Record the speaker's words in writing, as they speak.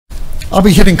I'll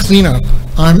be hitting cleanup.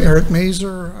 I'm Eric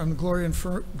Mazur. I'm Gloria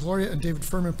and David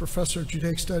Furman Professor of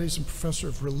Judaic Studies and Professor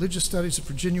of Religious Studies at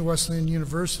Virginia Wesleyan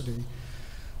University.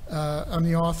 I'm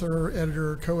the author,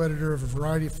 editor, co-editor of a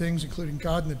variety of things, including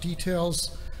God in the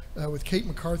Details with Kate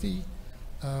McCarthy,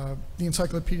 the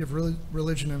Encyclopedia of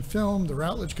Religion and Film, the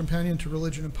Routledge Companion to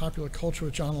Religion and Popular Culture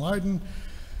with John Lydon,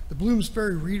 the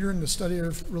Bloomsbury Reader in the Study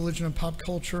of Religion and Pop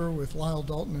Culture with Lyle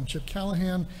Dalton and Chip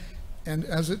Callahan. And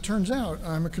as it turns out,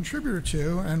 I'm a contributor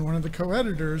to and one of the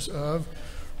co-editors of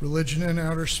Religion in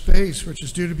Outer Space, which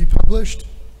is due to be published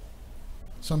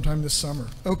sometime this summer.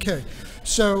 Okay,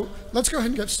 so let's go ahead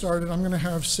and get started. I'm going to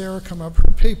have Sarah come up.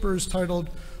 Her paper is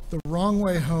titled The Wrong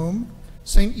Way Home,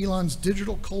 St. Elon's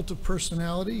Digital Cult of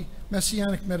Personality,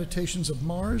 Messianic Meditations of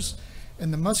Mars,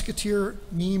 and the Musketeer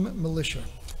Meme Militia.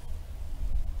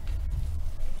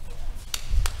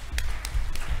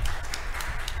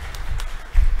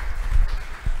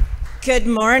 Good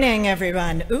morning,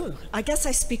 everyone. Ooh, I guess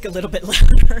I speak a little bit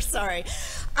louder, sorry.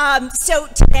 So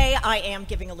today I am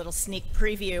giving a little sneak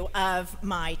preview of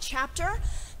my chapter.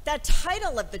 The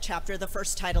title of the chapter, the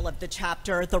first title of the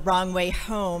chapter, The Wrong Way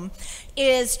Home,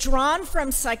 is drawn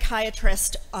from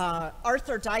psychiatrist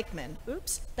Arthur Dykman.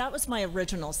 Oops, that was my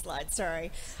original slide,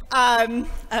 sorry,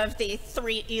 of the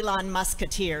 3 Elon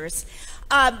Musketeers.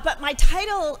 But my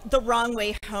title, The Wrong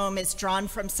Way Home, is drawn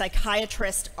from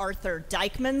psychiatrist Arthur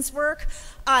Dykman's work.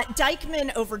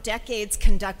 Dykman, over decades,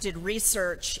 conducted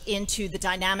research into the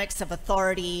dynamics of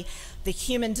authority, the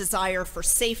human desire for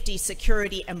safety,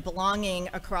 security, and belonging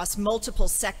across multiple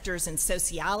sectors and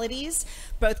socialities,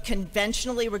 both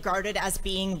conventionally regarded as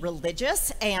being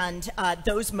religious and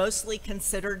those mostly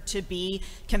considered to be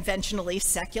conventionally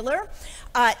secular.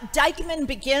 Dykman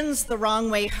begins The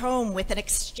Wrong Way Home with an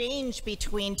exchange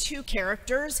between 2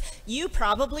 characters you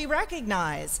probably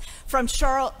recognize from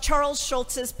Charles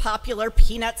Schulz's popular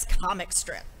Peanuts comic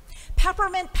strip.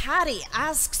 Peppermint Patty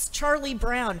asks Charlie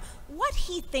Brown what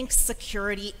he thinks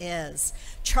security is.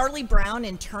 Charlie Brown,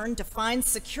 in turn, defines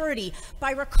security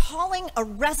by recalling a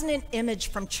resonant image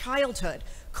from childhood.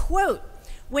 Quote,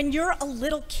 "When you're a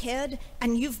little kid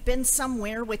and you've been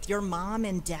somewhere with your mom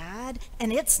and dad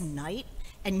and it's night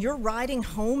and you're riding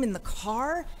home in the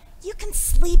car, you can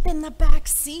sleep in the back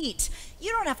seat.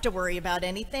 You don't have to worry about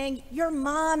anything. Your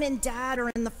mom and dad are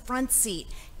in the front seat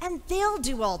and they'll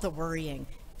do all the worrying.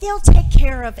 They'll take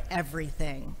care of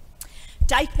everything."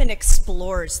 Dykman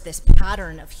explores this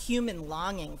pattern of human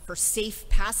longing for safe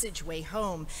passageway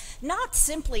home, not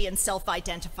simply in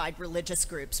self-identified religious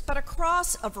groups, but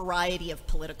across a variety of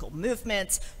political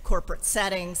movements, corporate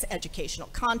settings, educational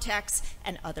contexts,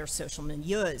 and other social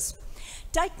milieus.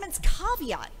 Dykman's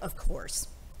caveat, of course,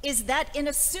 is that in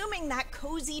assuming that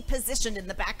cozy position in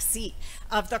the back seat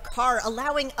of the car,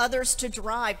 allowing others to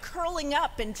drive, curling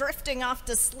up and drifting off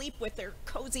to sleep with their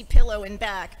cozy pillow in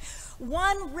back,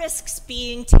 one risks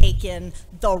being taken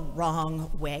the wrong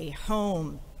way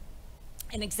home.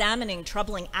 In examining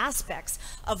troubling aspects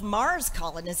of Mars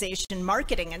colonization,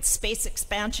 marketing, and space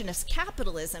expansionist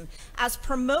capitalism as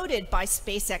promoted by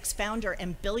SpaceX founder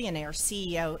and billionaire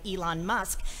CEO Elon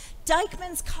Musk,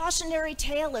 Dykman's cautionary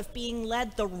tale of being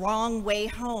led the wrong way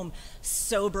home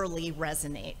soberly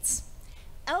resonates.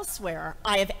 Elsewhere,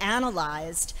 I have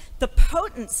analyzed the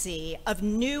potency of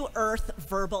New Earth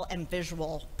verbal and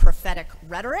visual prophetic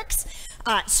rhetorics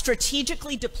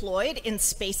strategically deployed in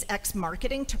SpaceX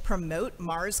marketing to promote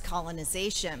Mars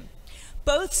colonization.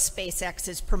 Both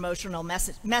SpaceX's promotional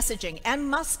messaging and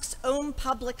Musk's own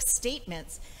public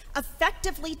statements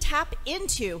effectively tap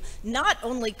into not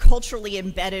only culturally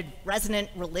embedded resonant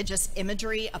religious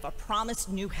imagery of a promised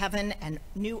new heaven and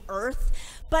new earth,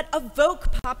 but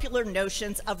evoke popular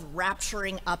notions of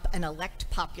rapturing up an elect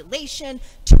population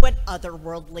to an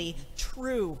otherworldly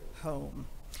true home,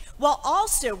 while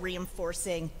also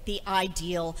reinforcing the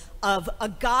ideal of a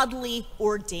godly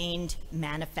ordained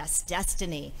manifest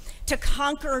destiny to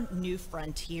conquer new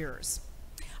frontiers.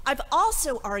 I've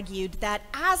also argued that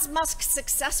as Musk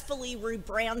successfully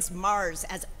rebrands Mars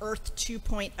as Earth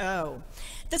 2.0,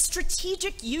 the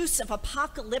strategic use of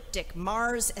apocalyptic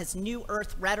Mars as New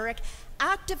Earth rhetoric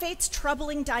activates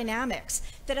troubling dynamics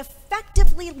that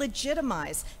effectively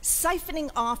legitimize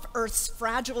siphoning off Earth's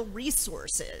fragile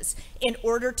resources in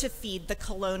order to feed the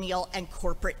colonial and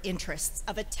corporate interests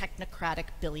of a technocratic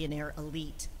billionaire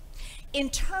elite. In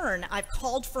turn, I've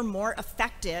called for more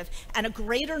effective and a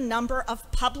greater number of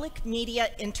public media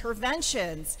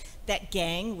interventions that,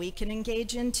 gang, we can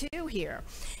engage in too here,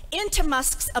 into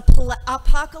Musk's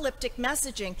apocalyptic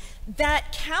messaging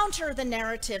that counter the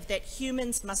narrative that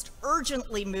humans must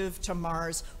urgently move to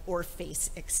Mars or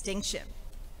face extinction.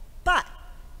 But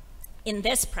In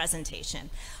this presentation,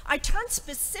 I turn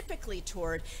specifically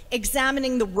toward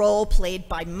examining the role played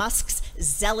by Musk's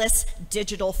zealous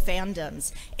digital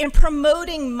fandoms in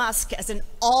promoting Musk as an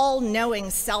all-knowing,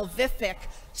 salvific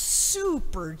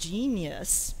super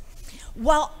genius,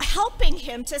 while helping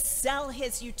him to sell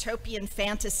his utopian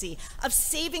fantasy of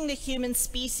saving the human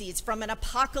species from an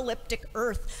apocalyptic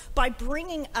Earth by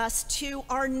bringing us to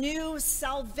our new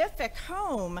salvific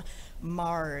home,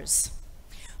 Mars.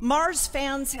 Musk's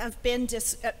fans have been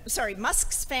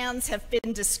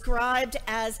described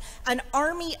as an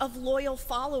army of loyal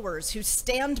followers who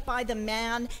stand by the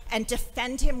man and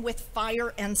defend him with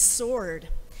fire and sword.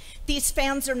 These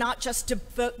fans are not just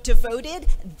devoted,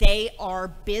 they are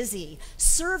busy,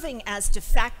 serving as de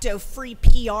facto free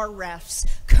PR refs,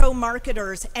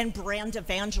 co-marketers, and brand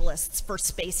evangelists for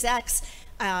SpaceX,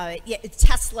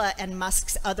 Tesla, and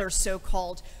Musk's other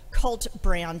so-called cult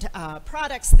brand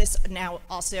products. This now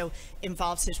also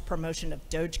involves his promotion of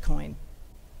Dogecoin.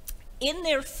 In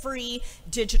their free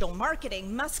digital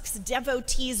marketing, Musk's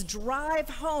devotees drive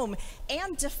home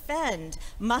and defend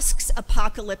Musk's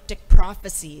apocalyptic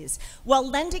prophecies while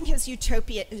lending his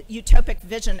utopic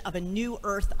vision of a new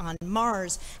Earth on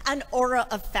Mars an aura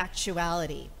of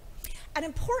factuality. An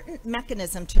important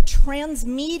mechanism to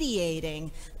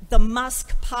transmediating the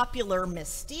Musk popular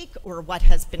mystique, or what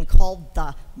has been called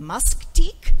the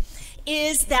Musketeer,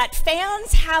 is that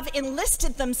fans have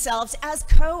enlisted themselves as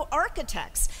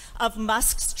co-architects of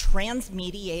Musk's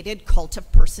transmediated cult of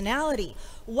personality,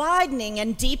 widening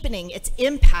and deepening its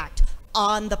impact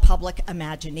on the public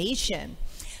imagination.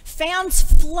 Fans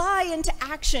fly into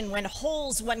action when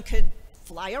holes one could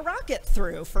fly a rocket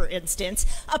through, for instance,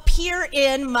 appear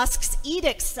in Musk's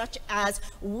edicts, such as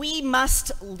 "we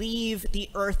must leave the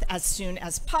Earth as soon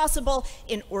as possible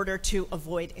in order to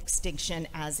avoid extinction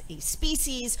as a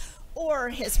species," or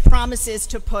his promises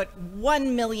to put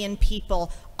 1 million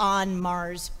people on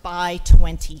Mars by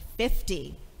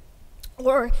 2050.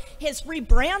 Or his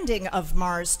rebranding of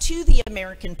Mars to the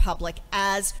American public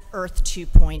as Earth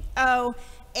 2.0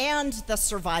 and the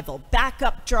survival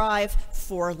backup drive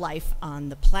for life on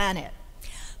the planet.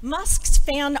 Musk's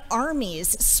fan armies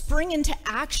spring into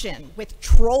action with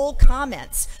troll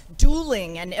comments,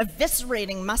 dueling and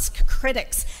eviscerating Musk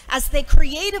critics as they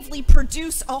creatively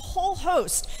produce a whole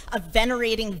host of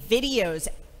venerating videos,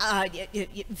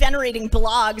 venerating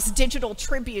blogs, digital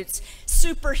tributes,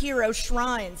 superhero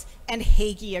shrines, and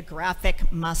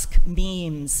hagiographic Musk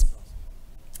memes.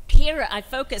 Here I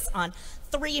focus on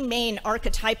 3 main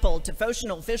archetypal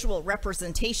devotional visual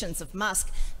representations of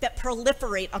Musk that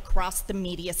proliferate across the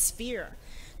media sphere.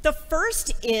 The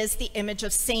first is the image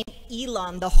of Saint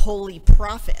Elon, the holy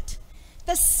prophet.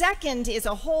 The second is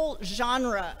a whole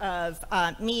genre of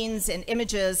memes and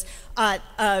images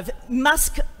of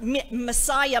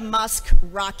Messiah Musk,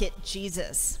 Rocket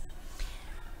Jesus.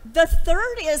 The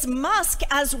third is Musk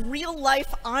as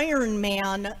real-life Iron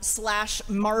Man /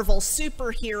 Marvel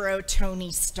superhero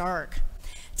Tony Stark.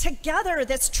 Together,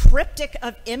 this triptych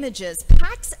of images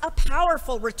packs a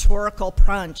powerful rhetorical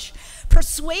punch,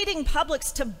 persuading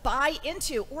publics to buy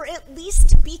into, or at least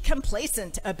to be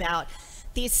complacent about,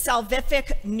 these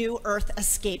salvific New Earth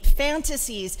escape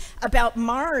fantasies about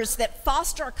Mars that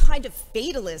foster a kind of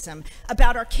fatalism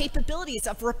about our capabilities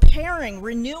of repairing,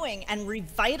 renewing, and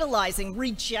revitalizing,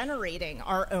 regenerating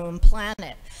our own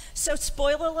planet. So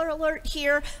spoiler alert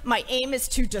here, my aim is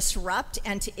to disrupt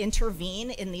and to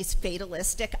intervene in these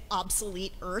fatalistic,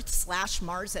 obsolete Earth /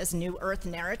 Mars as New Earth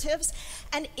narratives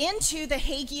and into the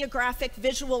hagiographic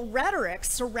visual rhetoric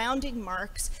surrounding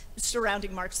Musk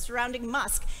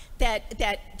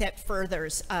that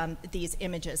furthers these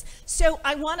images. So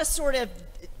I want to sort of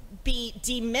be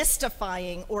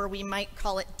demystifying, or we might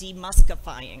call it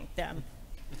demuskifying them.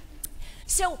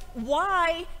 So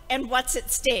why and what's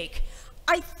at stake?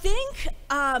 I think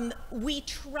we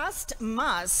trust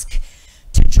Musk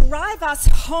to drive us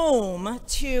home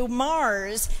to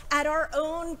Mars at our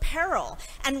own peril.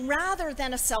 And rather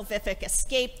than a salvific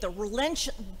escape, the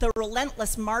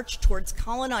relentless march towards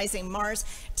colonizing Mars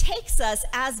takes us,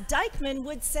 as Dykman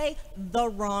would say, the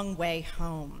wrong way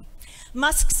home.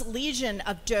 Musk's legion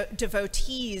of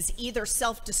devotees either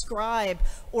self-describe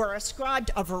or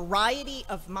ascribed a variety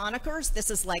of monikers.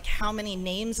 This is like how many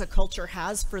names a culture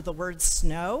has for the word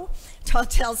snow.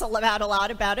 Tells a lot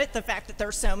about it, the fact that there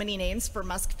are so many names for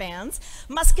Musk fans.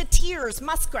 Musketeers,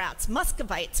 Muskrats,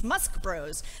 Muscovites, Musk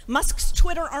Bros, Musk's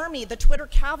Twitter army, the Twitter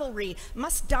cavalry,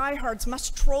 Musk diehards,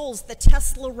 Musk trolls, the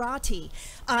Teslarati,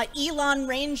 Elon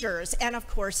Rangers, and of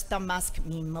course the Musk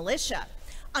meme militia.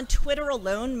 On Twitter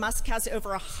alone, Musk has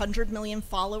over 100 million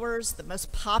followers. The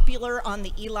most popular on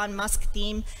the Elon Musk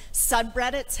theme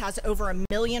subreddits has over 1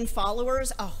 million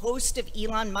followers. A host of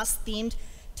Elon Musk themed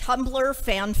Tumblr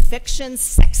fan fiction,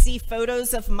 sexy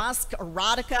photos of Musk,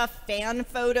 erotica, fan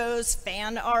photos,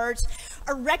 fan art,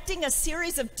 erecting a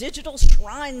series of digital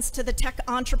shrines to the tech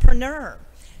entrepreneur.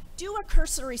 Do a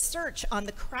cursory search on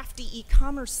the crafty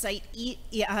e-commerce site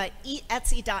Etsy.com,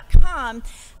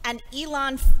 and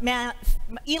Elon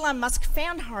Musk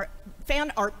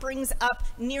fan art brings up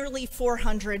nearly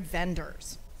 400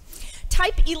 vendors.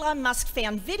 Type Elon Musk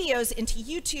fan videos into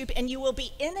YouTube and you will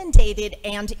be inundated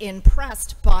and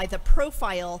impressed by the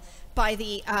prolific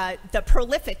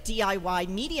DIY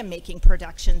media making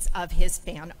productions of his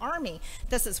fan army.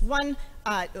 This is one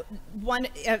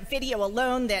video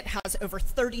alone that has over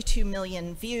 32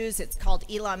 million views. It's called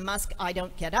Elon Musk, I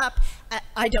Don't Give Up,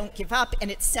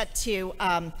 and it's set to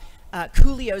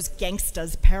Coolio's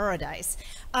Gangsta's Paradise.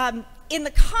 In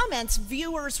the comments,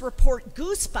 viewers report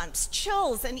goosebumps,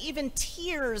 chills, and even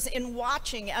tears in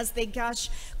watching as they gush,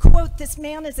 quote, "This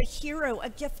man is a hero, a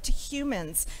gift to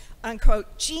humans,"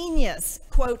 unquote, "genius,"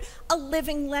 quote, "a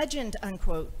living legend,"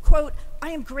 unquote, quote,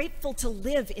 "I am grateful to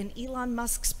live in Elon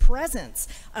Musk's presence,"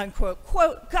 unquote,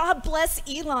 quote, "God bless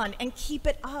Elon and keep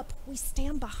it up. We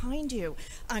stand behind you,"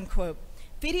 unquote.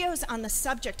 Videos on the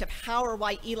subject of how or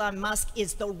why Elon Musk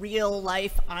is the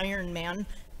real-life Iron Man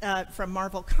from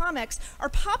Marvel Comics are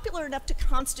popular enough to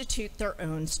constitute their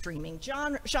own streaming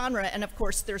genre. And of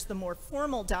course, there's the more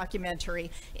formal documentary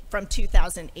from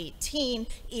 2018,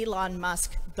 Elon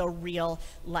Musk, the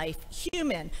Real-Life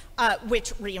Human,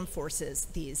 which reinforces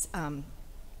these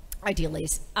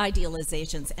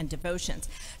idealizations and devotions.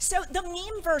 So the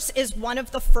memeverse is one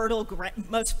of the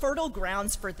most fertile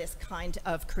grounds for this kind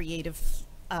of creative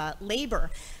labor.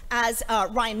 As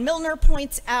Ryan Milner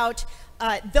points out,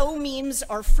 though memes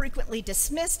are frequently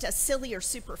dismissed as silly or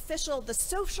superficial, the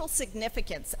social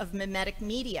significance of mimetic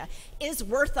media is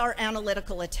worth our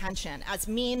analytical attention, as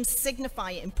memes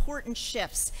signify important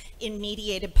shifts in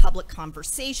mediated public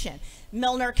conversation.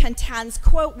 Milner contends,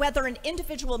 quote, "Whether an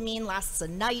individual meme lasts a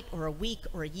night or a week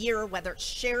or a year, whether it's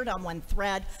shared on one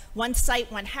thread, one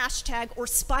site, one hashtag, or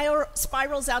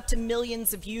spirals out to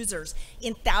millions of users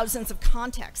in thousands of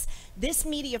contexts, this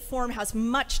media form has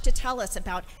much to tell us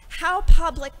about how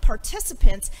public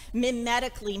participants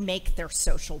mimetically make their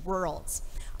social worlds."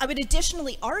 I would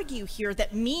additionally argue here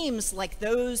that memes like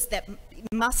those that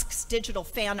Musk's digital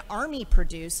fan army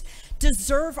produce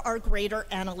deserve our greater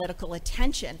analytical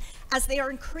attention, as they are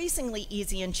increasingly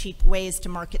easy and cheap ways to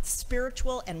market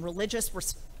spiritual and religious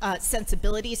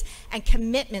sensibilities and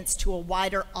commitments to a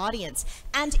wider audience,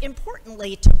 and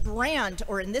importantly, to brand,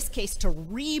 or in this case, to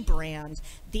rebrand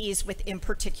these within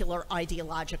particular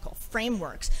ideological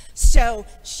frameworks. So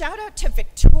shout out to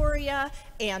Victoria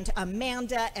and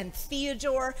Amanda and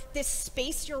Theodore. This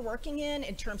space you're working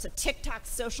in terms of TikTok,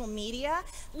 social media,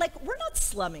 like, we're not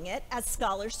slumming it as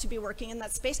scholars to be working in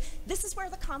that space. This is where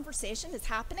the conversation is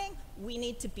happening. We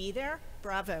need to be there.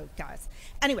 Bravo, guys.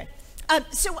 Anyway,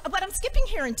 so what I'm skipping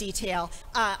here in detail,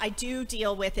 I do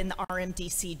deal with in the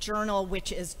RMDC Journal,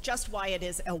 which is just why it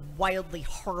is a wildly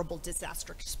horrible,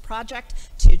 disastrous project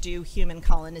to do human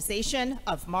colonization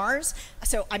of Mars.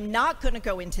 So I'm not going to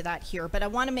go into that here, but I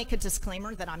want to make a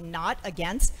disclaimer that I'm not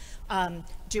against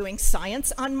doing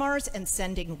science on Mars and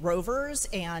sending rovers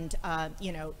and,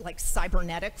 you know, like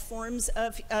cybernetic forms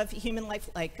of human life,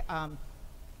 like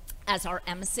as our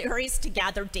emissaries to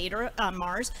gather data on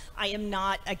Mars. I am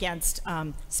not against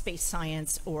space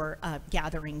science or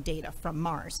gathering data from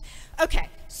Mars. Okay,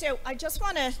 so I just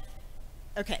want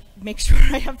to, make sure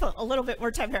I have a little bit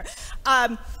more time here.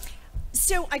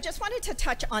 So I just wanted to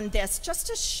touch on this just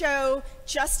to show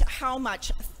just how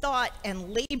much thought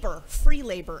and labor, free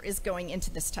labor, is going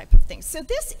into this type of thing. So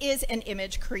this is an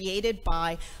image created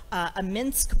by a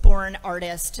Minsk-born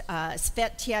artist,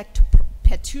 Svetlana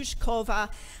Petushkova,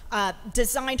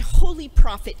 designed Holy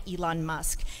Prophet Elon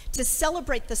Musk to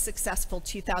celebrate the successful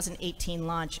 2018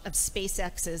 launch of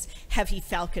SpaceX's Heavy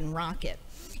Falcon rocket.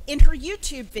 In her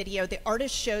YouTube video, the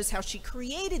artist shows how she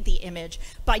created the image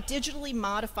by digitally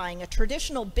modifying a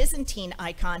traditional Byzantine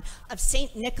icon of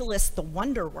St. Nicholas the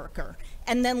Wonder Worker,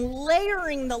 and then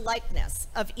layering the likeness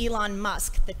of Elon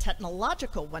Musk, the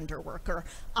technological wonder worker,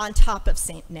 on top of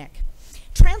St. Nick.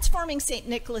 Transforming St.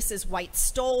 Nicholas's white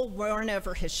stole worn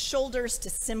over his shoulders to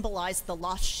symbolize the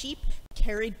lost sheep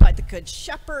carried by the Good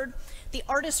Shepherd, the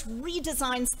artist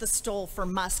redesigns the stole for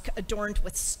Musk, adorned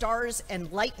with stars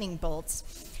and lightning bolts,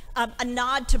 a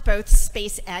nod to both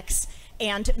SpaceX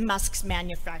and Musk's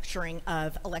manufacturing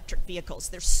of electric vehicles.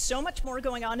 There's so much more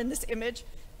going on in this image.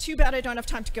 Too bad I don't have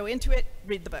time to go into it.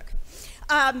 Read the book.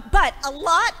 But a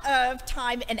lot of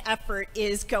time and effort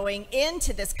is going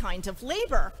into this kind of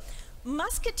labor.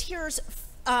 Musketeers'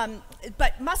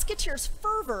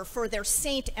 fervor for their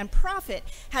saint and prophet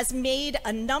has made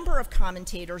a number of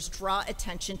commentators draw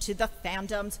attention to the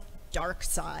fandom's dark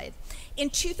side. In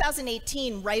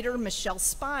 2018, writer Michelle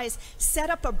Spies set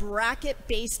up a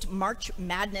bracket-based March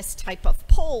Madness type of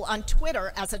poll on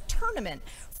Twitter as a tournament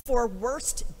for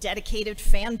worst dedicated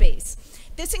fan base.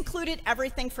 This included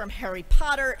everything from Harry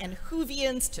Potter and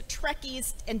Whovians to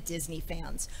Trekkies and Disney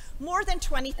fans. More than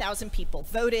 20,000 people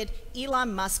voted.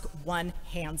 Elon Musk won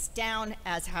hands down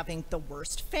as having the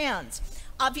worst fans.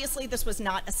 Obviously, this was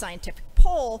not a scientific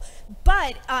poll,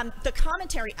 but the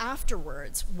commentary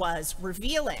afterwards was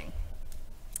revealing.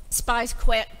 Spies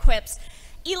quips,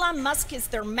 Elon Musk is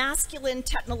their masculine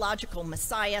technological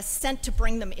messiah sent to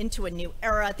bring them into a new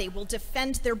era. They will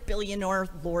defend their billionaire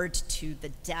lord to the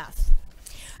death.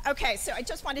 Okay, so I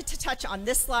just wanted to touch on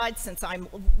this slide since I'm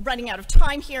running out of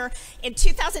time here. In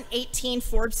 2018,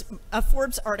 a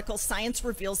Forbes article, Science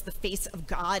Reveals the Face of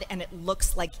God and It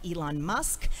Looks Like Elon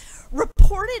Musk,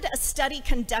 reported a study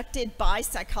conducted by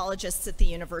psychologists at the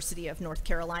University of North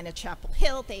Carolina, Chapel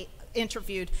Hill. They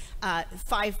interviewed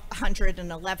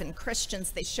 511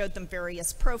 Christians. They showed them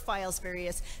various profiles,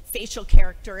 various facial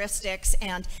characteristics,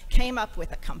 and came up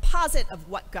with a composite of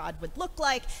what God would look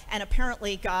like. And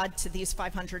apparently God, to these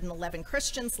 511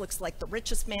 Christians, looks like the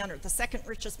richest man or the second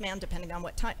richest man, depending on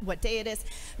what day it is.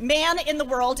 Man in the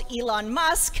world, Elon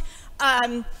Musk.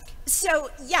 So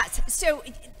yes, so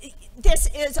this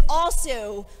is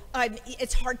also,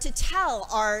 it's hard to tell.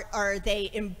 Are they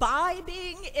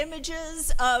imbibing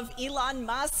images of Elon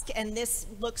Musk and this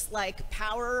looks like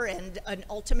power and an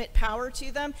ultimate power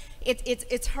to them?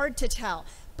 It's hard to tell.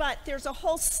 But there's a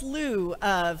whole slew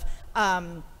of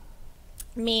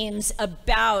memes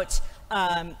about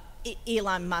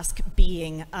Elon Musk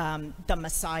being the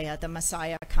Messiah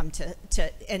come to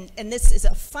and this is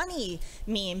a funny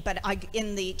meme, but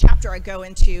in the chapter I go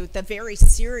into the very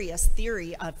serious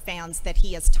theory of fans that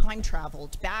he has time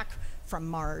traveled back from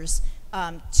Mars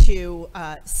to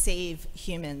save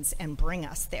humans and bring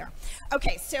us there.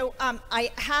 Okay, so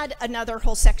I had another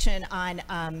whole section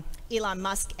on Elon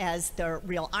Musk as the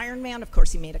real Iron Man. Of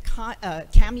course, he made a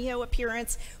cameo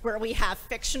appearance where we have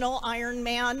fictional Iron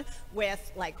Man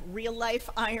with like real life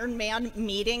Iron Man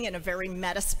meeting in a very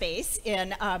meta space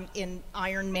in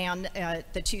Iron Man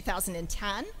the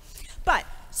 2010. But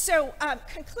so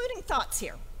concluding thoughts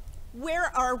here.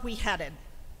 Where are we headed?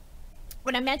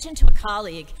 When I mentioned to a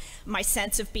colleague my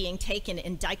sense of being taken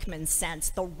in Dykman's sense,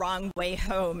 the wrong way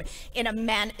home, in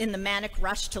the manic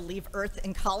rush to leave Earth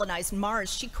and colonize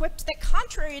Mars, she quipped that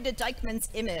contrary to Dykman's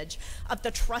image of the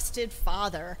trusted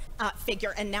father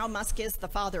figure, and now Musk is the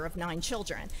father of 9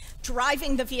 children,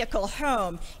 driving the vehicle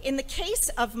home, in the case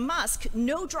of Musk,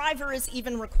 no driver is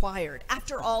even required.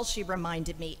 After all, she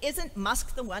reminded me, isn't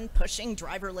Musk the one pushing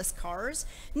driverless cars?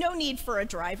 No need for a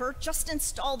driver, just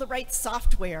install the right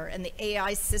software and the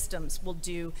AI systems will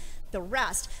do the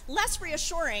rest. Less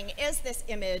reassuring is this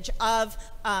image of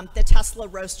the Tesla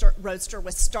Roadster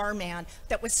with Starman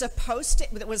that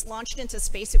was launched into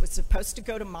space. It was supposed to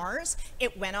go to Mars.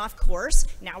 It went off course.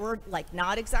 Now we're like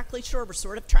not exactly sure. We're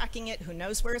sort of tracking it. Who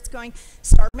knows where it's going?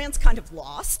 Starman's kind of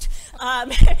lost.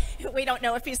 We don't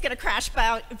know if he's going to crash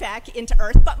back into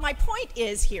Earth. But my point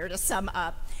is here to sum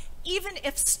up, even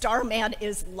if Starman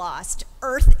is lost,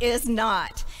 Earth is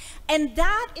not. And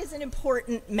that is an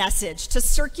important message to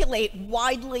circulate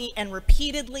widely and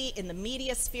repeatedly in the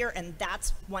media sphere, and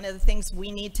that's one of the things we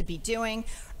need to be doing.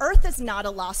 Earth is not a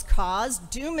lost cause.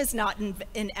 Doom is not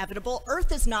inevitable.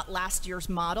 Earth is not last year's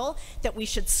model that we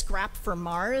should scrap for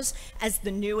Mars as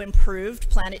the new improved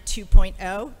Planet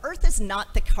 2.0. Earth is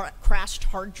not the crashed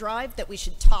hard drive that we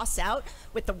should toss out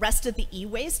with the rest of the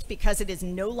e-waste because it is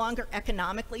no longer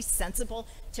economically sensible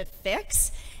to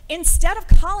fix. Instead of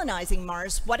colonizing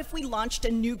Mars, what if we launched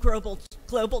a new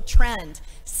global trend?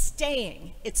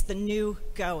 Staying. It's the new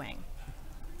going.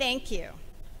 Thank you.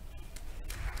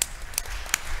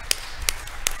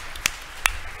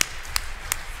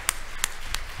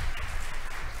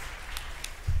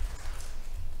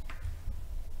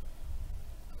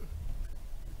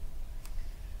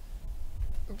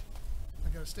 I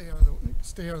gotta stay out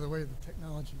of the way of the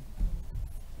technology.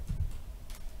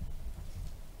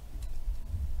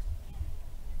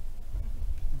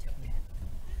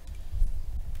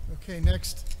 Okay,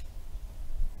 next,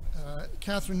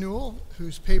 Catherine Newell,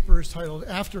 whose paper is titled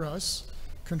After Us,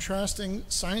 Contrasting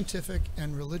Scientific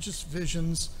and Religious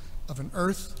Visions of an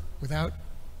Earth without,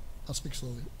 I'll speak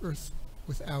slowly, Earth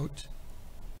without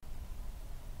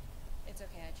It's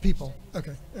okay. I changed people. it.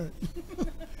 Okay. All right.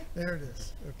 There it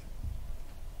is. Okay.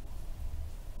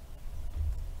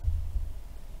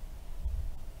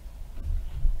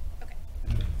 Okay.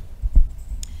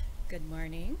 Good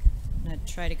morning. I'm going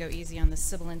to try to go easy on the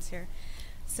sibilants here.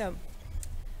 So,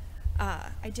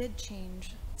 I did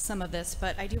change some of this,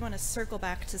 but I do want to circle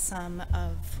back to some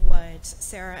of what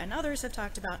Sarah and others have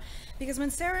talked about, because when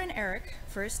Sarah and Eric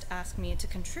first asked me to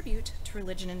contribute to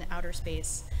religion in outer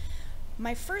space,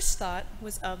 my first thought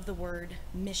was of the word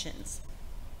missions.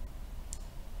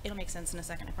 It'll make sense in a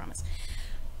second, I promise.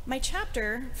 My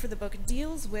chapter for the book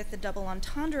deals with the double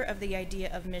entendre of the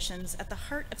idea of missions at the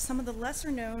heart of some of the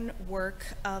lesser-known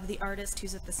work of the artist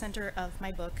who's at the center of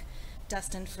my book,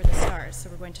 Destined for the Stars. So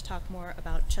we're going to talk more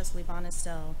about Chesley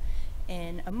Bonestell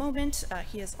in a moment.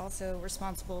 He is also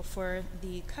responsible for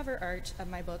the cover art of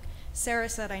my book. Sarah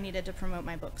said I needed to promote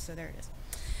my book, so there it is.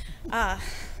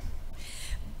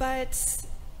 But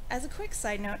as a quick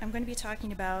side note, I'm going to be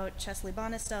talking about Chesley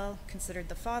Bonestell, considered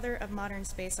the father of modern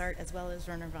space art, as well as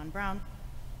Wernher von Braun.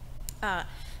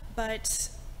 But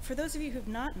for those of you who've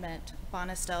not met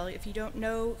Bonestell, if you don't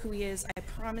know who he is, I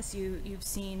promise you, you've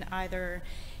seen either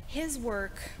his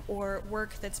work or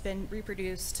work that's been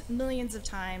reproduced millions of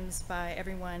times by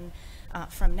everyone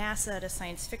from NASA to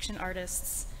science fiction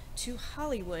artists to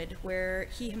Hollywood, where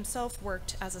he himself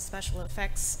worked as a special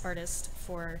effects artist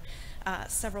for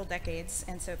several decades.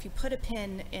 And so if you put a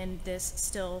pin in this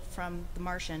still from The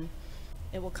Martian,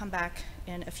 it will come back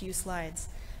in a few slides.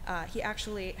 He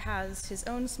actually has his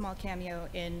own small cameo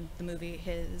in the movie.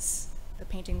 The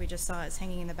painting we just saw is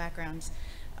hanging in the background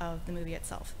of the movie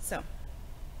itself.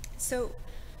 So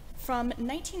from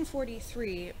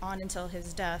 1943 on until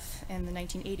his death in the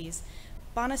 1980s,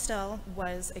 Bonestell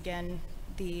was, again,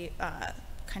 the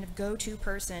kind of go-to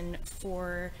person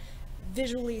for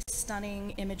visually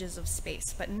stunning images of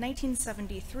space. But in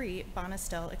 1973,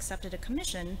 Bonestell accepted a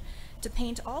commission to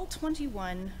paint all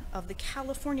 21 of the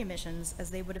California missions as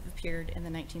they would have appeared in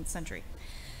the 19th century,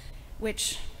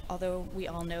 which, although we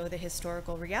all know the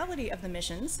historical reality of the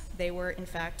missions, they were in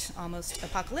fact almost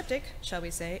apocalyptic, shall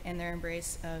we say, in their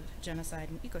embrace of genocide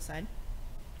and ecocide.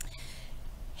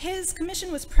 His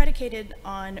commission was predicated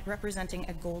on representing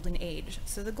a golden age.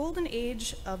 So the golden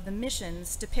age of the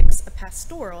missions depicts a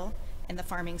pastoral, in the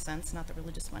farming sense, not the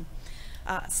religious one,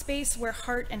 space where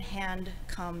heart and hand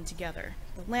come together.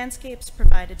 The landscapes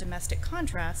provide a domestic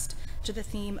contrast to the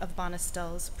theme of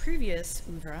Bonestell's previous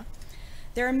oeuvre.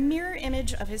 They're a mirror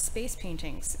image of his space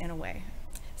paintings, in a way.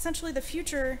 Essentially, the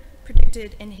future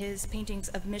predicted in his paintings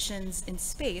of missions in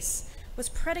space was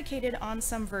predicated on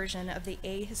some version of the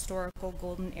ahistorical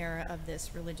golden era of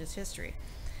this religious history.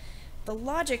 The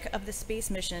logic of the space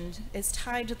mission is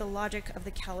tied to the logic of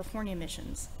the California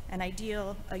missions, an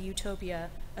ideal, a utopia,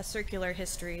 a circular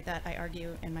history that I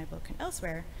argue in my book and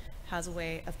elsewhere has a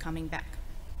way of coming back.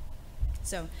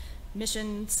 So,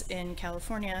 missions in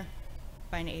California,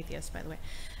 by an atheist, by the way,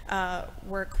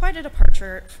 were quite a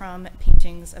departure from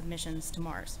paintings of missions to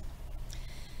Mars.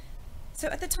 So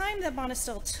at the time that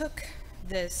Bonestell took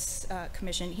this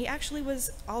commission, he actually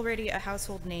was already a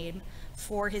household name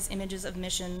for his images of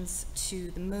missions to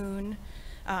the moon,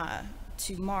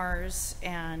 to Mars,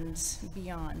 and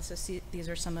beyond. So see, these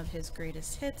are some of his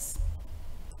greatest hits.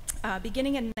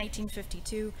 Beginning in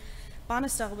 1952,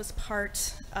 Bonestell was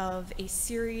part of a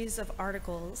series of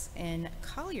articles in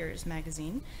Collier's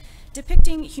magazine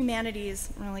depicting humanity's,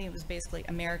 really it was basically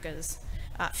America's,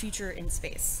 future in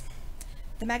space.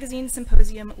 The magazine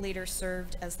symposium later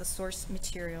served as the source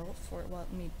material for, well,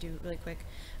 let me do it really quick.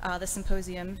 The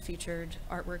symposium featured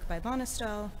artwork by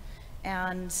Bonestell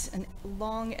and a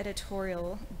long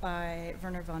editorial by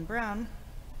Wernher von Braun,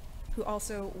 who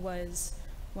also was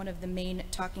one of the main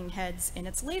talking heads in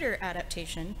its later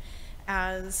adaptation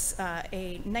as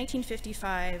a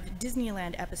 1955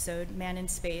 Disneyland episode, Man in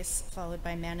Space, followed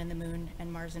by Man in the Moon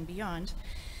and Mars and Beyond,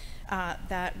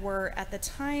 that were, at the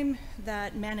time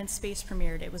that Man in Space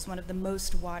premiered, it was one of the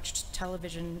most watched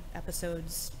television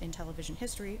episodes in television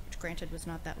history, which granted was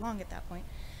not that long at that point.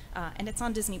 And it's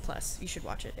on Disney Plus. You should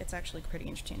watch it. It's actually pretty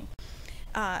entertaining.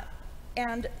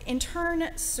 And in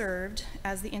turn served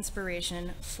as the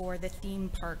inspiration for the theme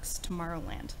park's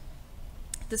Tomorrowland.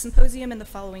 The symposium and the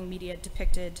following media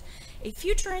depicted a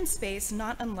future in space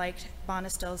not unlike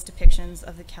Bonestell's depictions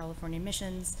of the California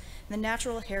missions, the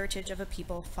natural heritage of a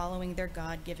people following their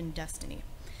God-given destiny.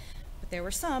 But there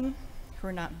were some who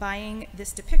were not buying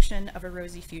this depiction of a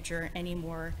rosy future any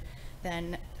more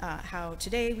than how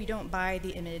today we don't buy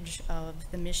the image of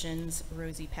the mission's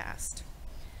rosy past.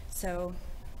 So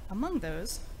among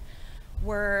those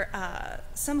were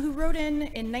some who wrote in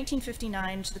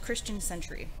 1959 to the Christian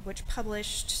Century, which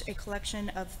published a collection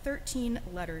of 13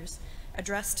 letters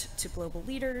addressed to global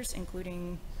leaders,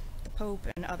 including the Pope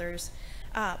and others,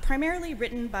 primarily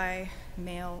written by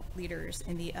male leaders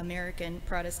in the American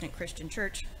Protestant Christian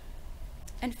Church,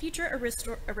 and feature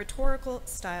a rhetorical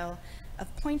style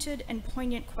of pointed and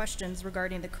poignant questions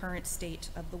regarding the current state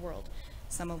of the world,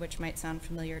 some of which might sound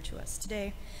familiar to us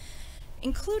today,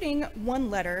 including one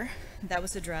letter that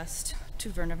was addressed to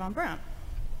Wernher von Braun,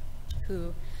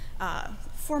 who,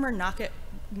 former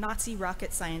Nazi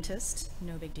rocket scientist,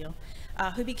 no big deal,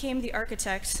 who became the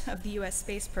architect of the US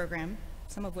space program,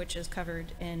 some of which is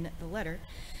covered in the letter,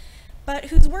 but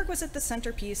whose work was at the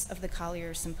centerpiece of the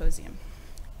Collier Symposium.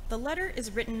 The letter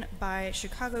is written by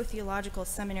Chicago Theological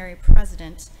Seminary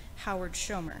President Howard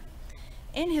Schomer.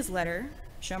 In his letter,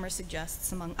 Schomer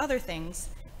suggests, among other things,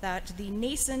 that the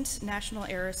nascent National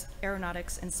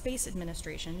Aeronautics and Space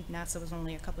Administration, NASA was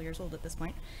only a couple years old at this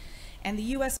point, and the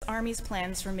US Army's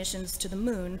plans for missions to the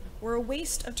moon were a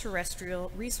waste of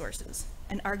terrestrial resources,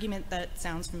 an argument that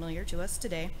sounds familiar to us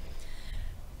today.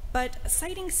 But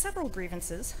citing several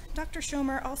grievances, Dr.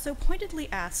 Schomer also pointedly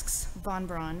asks von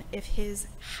Braun if his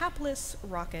hapless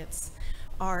rockets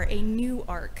are a new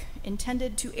ark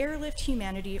intended to airlift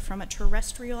humanity from a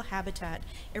terrestrial habitat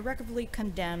irrecoverably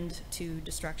condemned to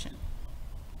destruction.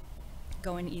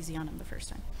 Going easy on him the first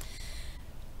time.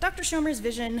 Dr. Schomer's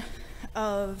vision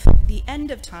of the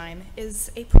end of time is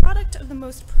a product of the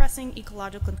most pressing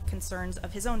ecological concerns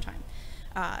of his own time.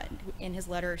 In his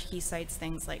letter, he cites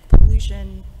things like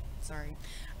pollution,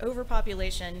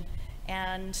 overpopulation,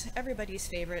 and everybody's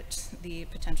favorite, the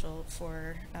potential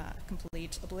for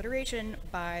complete obliteration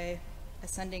by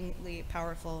ascendingly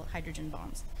powerful hydrogen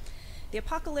bombs. The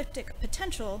apocalyptic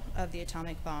potential of the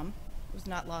atomic bomb was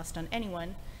not lost on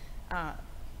anyone.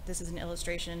 This is an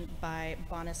illustration by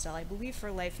Bonistel, I believe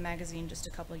for Life magazine just a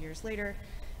couple years later,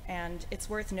 and it's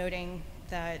worth noting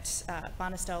that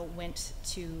Bonistel went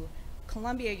to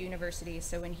Columbia University,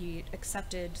 so when he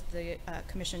accepted the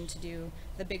commission to do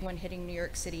the big one hitting New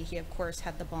York City, he of course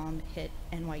had the bomb hit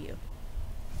NYU.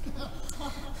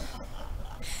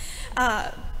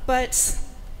 But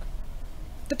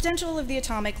the potential of the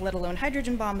atomic, let alone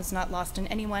hydrogen bomb, is not lost on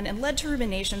anyone and led to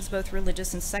ruminations, both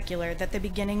religious and secular, that the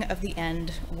beginning of the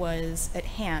end was at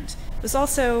hand. It was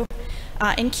also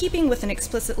in keeping with an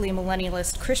explicitly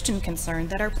millennialist Christian concern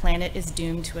that our planet is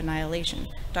doomed to annihilation.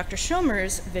 Dr.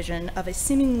 Schomer's vision of a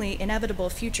seemingly inevitable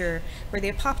future where the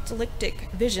apocalyptic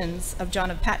visions of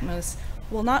John of Patmos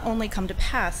will not only come to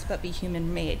pass, but be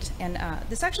human-made. And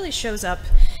this actually shows up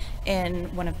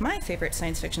in one of my favorite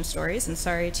science fiction stories, and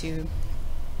sorry to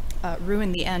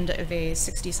ruin the end of a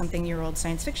 60-something-year-old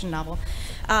science fiction novel.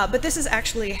 But this is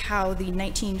actually how the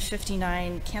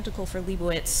 1959 Canticle for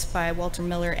Leibowitz by Walter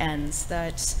Miller ends,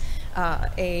 that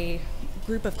a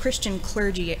group of Christian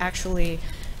clergy actually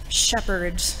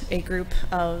shepherd a group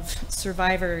of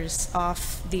survivors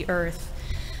off the Earth,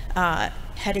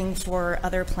 heading for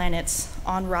other planets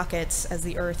on rockets as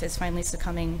the Earth is finally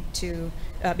succumbing to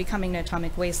becoming an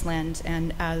atomic wasteland.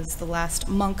 And as the last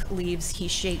monk leaves, he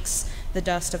shakes the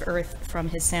dust of Earth from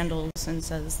his sandals and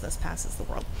says, "Thus passes the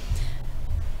world."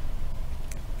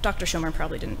 Dr. Schomer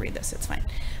probably didn't read this, it's fine.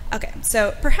 Okay,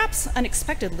 so perhaps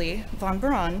unexpectedly, von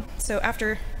Braun,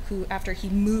 after he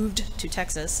moved to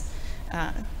Texas,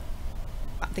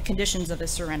 the conditions of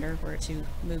his surrender were to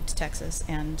move to Texas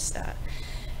and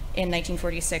in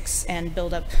 1946 and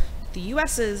build up the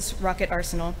US's rocket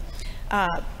arsenal,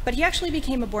 but he actually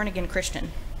became a born-again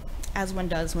Christian, as one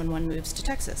does when one moves to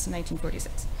Texas in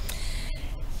 1946.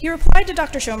 He replied to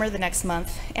Dr. Schomer the next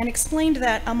month and explained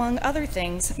that, among other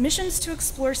things, missions to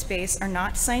explore space are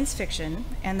not science fiction,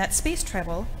 and that space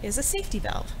travel is a safety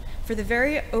valve for the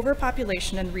very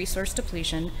overpopulation and resource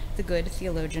depletion the good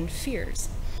theologian fears.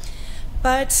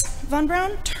 But von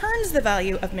Braun turns the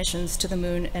value of missions to the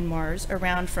moon and Mars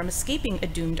around from escaping a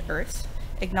doomed Earth,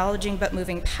 acknowledging but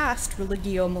moving past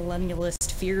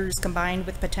religio-millennialist fears combined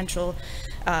with potential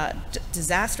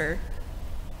disaster,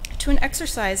 to an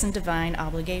exercise in divine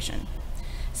obligation.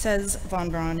 Says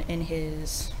von Braun in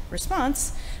his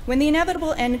response, "When the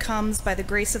inevitable end comes by the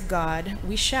grace of God,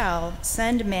 we shall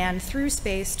send man through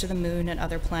space to the moon and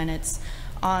other planets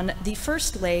on the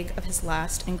first leg of his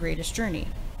last and greatest journey,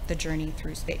 the journey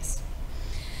through space."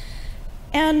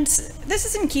 And this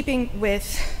is in keeping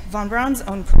with von Braun's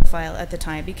own profile at the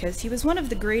time, because he was one of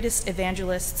the greatest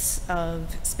evangelists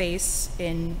of space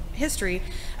in history,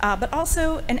 but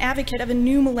also an advocate of a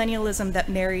new millennialism that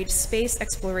married space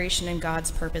exploration and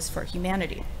God's purpose for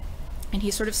humanity. And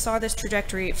he sort of saw this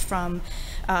trajectory from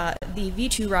the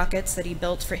V-2 rockets that he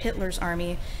built for Hitler's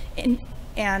army,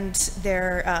 and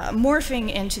they're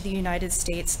morphing into the United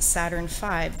States Saturn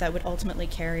V that would ultimately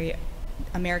carry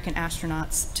American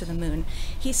astronauts to the moon.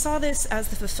 He saw this as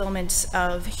the fulfillment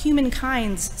of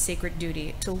humankind's sacred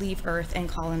duty to leave Earth and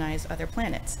colonize other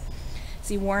planets.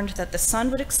 So he warned that the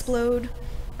sun would explode,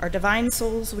 our divine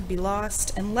souls would be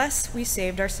lost unless we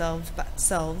saved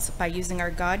ourselves by using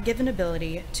our God-given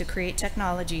ability to create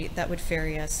technology that would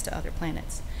ferry us to other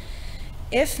planets.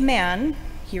 If man,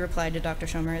 he replied to Dr.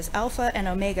 Schomer, is Alpha and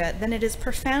Omega, then it is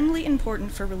profoundly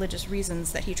important for religious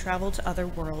reasons that he travel to other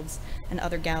worlds and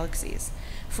other galaxies.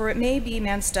 For it may be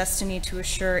man's destiny to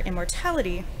assure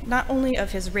immortality, not only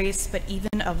of his race, but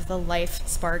even of the life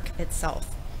spark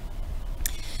itself.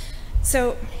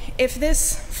 So if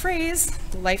this phrase,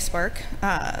 the life spark,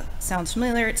 sounds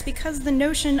familiar, it's because the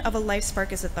notion of a life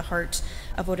spark is at the heart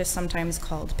of what is sometimes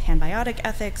called panbiotic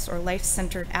ethics or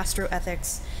life-centered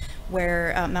astroethics,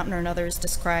 where Mautner and others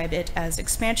describe it as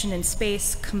expansion in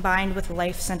space combined with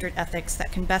life-centered ethics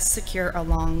that can best secure our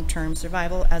long-term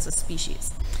survival as a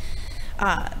species.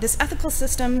 This ethical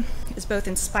system is both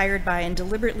inspired by and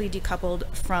deliberately decoupled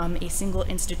from a single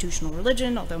institutional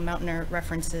religion, although Mautner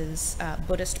references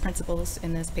Buddhist principles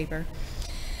in this paper.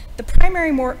 The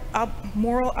primary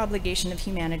moral obligation of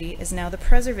humanity is now the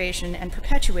preservation and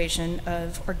perpetuation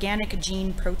of organic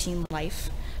gene protein life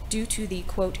due to the,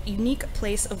 quote, unique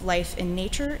place of life in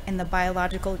nature and the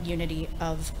biological unity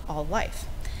of all life.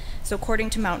 So according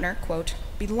to Mautner, quote,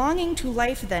 belonging to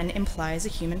life then implies a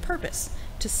human purpose,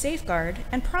 to safeguard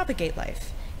and propagate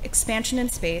life. Expansion in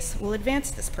space will advance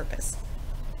this purpose.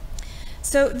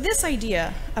 So this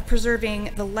idea of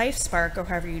preserving the life spark, or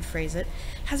however you'd phrase it,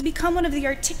 has become one of the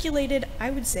articulated, I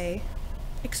would say,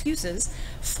 excuses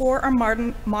for our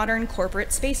modern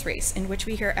corporate space race, in which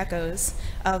we hear echoes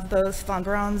of both von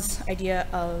Braun's idea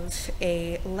of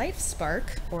a life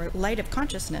spark, or light of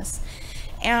consciousness,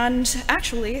 and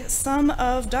actually some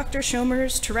of Dr.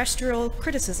 Schomer's terrestrial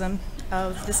criticism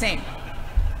of the same.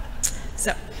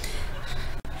 So,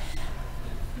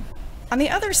 on the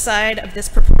other side of this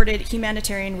purported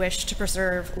humanitarian wish to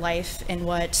preserve life in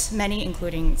what many,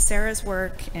 including Sarah's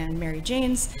work and Mary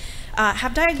Jane's,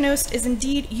 have diagnosed is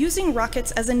indeed using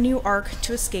rockets as a new arc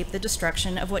to escape the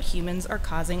destruction of what humans are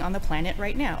causing on the planet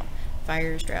right now.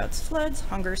 Fires, droughts, floods,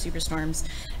 hunger, superstorms,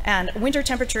 and winter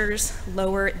temperatures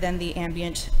lower than the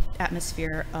ambient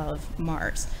atmosphere of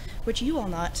Mars, which you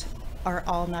are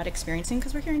all not experiencing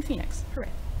because we're here in Phoenix. Hooray.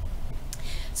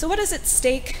 So what is at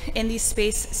stake in these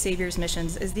space saviors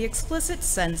missions is the explicit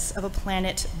sense of a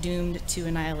planet doomed to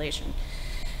annihilation.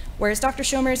 Whereas Dr.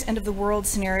 Schomer's end of the world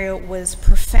scenario was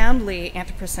profoundly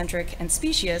anthropocentric and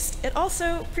speciest, it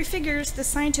also prefigures the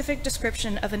scientific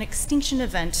description of an extinction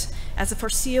event as a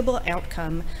foreseeable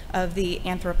outcome of the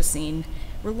Anthropocene,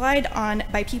 relied on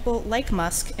by people like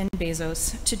Musk and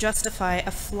Bezos to justify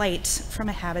a flight from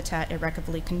a habitat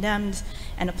irrecoverably condemned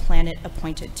and a planet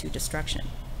appointed to destruction.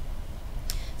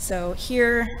 So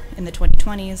here in the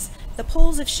 2020s, the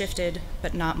poles have shifted,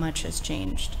 but not much has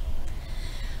changed.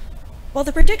 While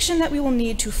the prediction that we will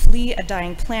need to flee a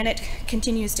dying planet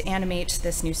continues to animate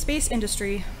this new space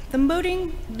industry, the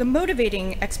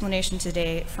motivating explanation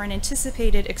today for an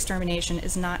anticipated extermination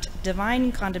is not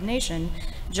divine condemnation,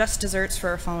 just deserts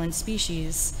for a fallen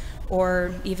species,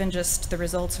 or even just the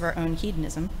results of our own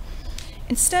hedonism.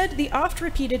 Instead, the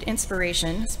oft-repeated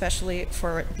inspiration, especially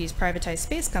for these privatized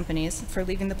space companies, for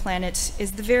leaving the planet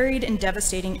is the varied and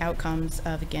devastating outcomes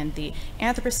of, again, the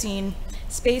Anthropocene.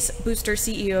 Space booster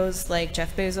CEOs like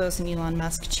Jeff Bezos and Elon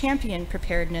Musk champion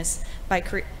preparedness by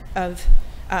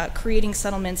creating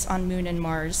settlements on Moon and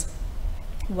Mars,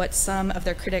 what some of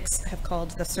their critics have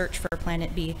called the search for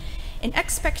Planet B, in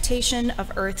expectation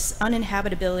of Earth's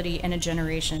uninhabitability in a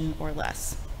generation or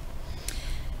less.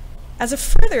 As a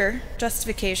further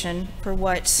justification for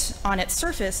what on its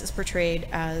surface is portrayed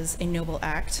as a noble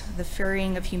act, the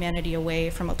ferrying of humanity away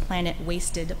from a planet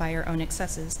wasted by our own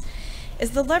excesses,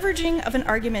 is the leveraging of an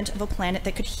argument of a planet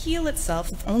that could heal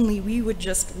itself if only we would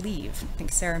just leave. I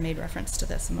think Sarah made reference to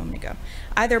this a moment ago.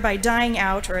 Either by dying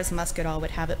out, or as Musk et al.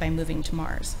 Would have it, by moving to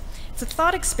Mars. It's a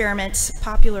thought experiment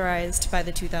popularized by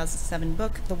the 2007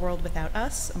 book, The World Without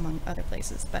Us, among other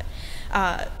places. But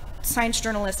science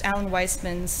journalist Alan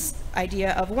Weissman's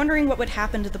idea of wondering what would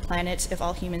happen to the planet if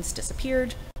all humans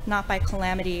disappeared, not by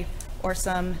calamity or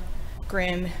some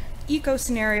grim eco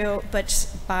scenario, but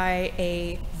by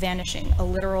a vanishing, a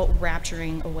literal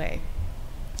rapturing away.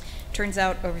 Turns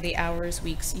out over the hours,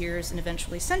 weeks, years, and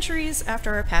eventually centuries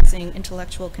after our passing,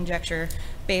 intellectual conjecture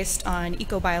based on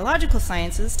ecobiological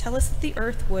sciences tell us that the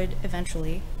Earth would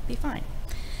eventually be fine.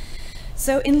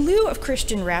 So in lieu of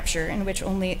Christian rapture, in which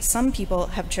only some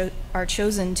people are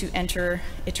chosen to enter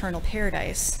eternal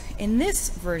paradise, in this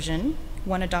version,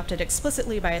 one adopted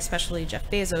explicitly by especially Jeff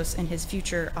Bezos in his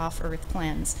future off-Earth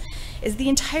plans, is the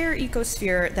entire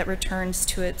ecosphere that returns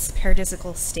to its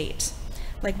paradisical state.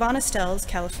 Like Bonestel's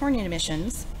California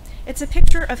missions, it's a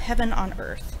picture of heaven on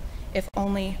Earth, if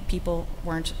only people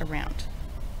weren't around.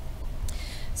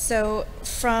 So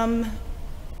from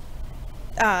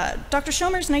Dr.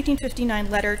 Schomer's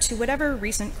 1959 letter to whatever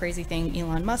recent crazy thing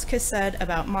Elon Musk has said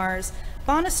about Mars,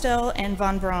 Bonestel and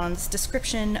von Braun's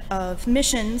description of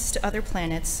missions to other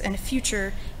planets and a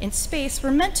future in space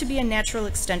were meant to be a natural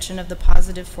extension of the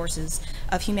positive forces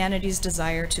of humanity's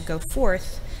desire to go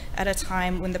forth at a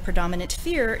time when the predominant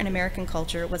fear in American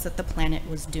culture was that the planet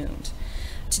was doomed.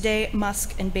 Today,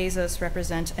 Musk and Bezos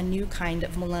represent a new kind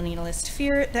of millennialist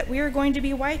fear that we are going to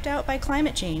be wiped out by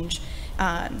climate change,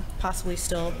 possibly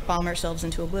still bomb ourselves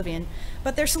into oblivion.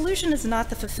 But their solution is not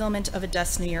the fulfillment of a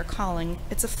destiny or calling.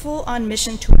 It's a full-on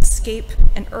mission to escape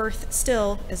an Earth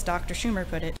still, as Dr. Schumer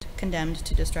put it, condemned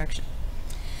to destruction.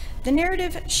 The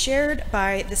narrative shared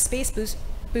by the space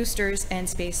boosters and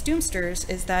space doomsters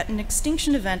is that an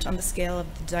extinction event on the scale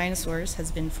of the dinosaurs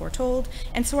has been foretold,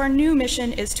 and so our new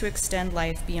mission is to extend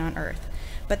life beyond Earth.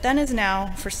 But then as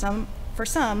now, for some,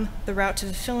 the route to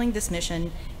fulfilling this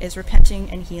mission is repenting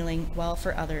and healing, while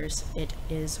for others, it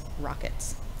is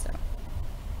rockets. So,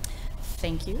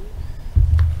 thank you.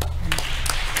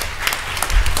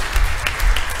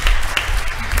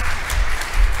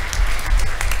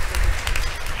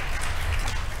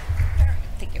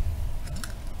 Thank you.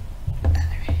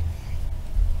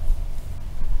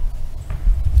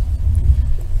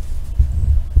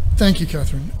 Thank you,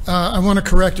 Catherine. I want to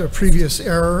correct a previous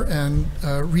error and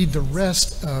read the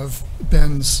rest of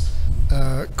Ben's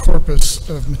corpus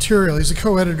of material. He's a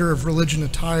co-editor of Religion,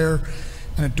 Attire,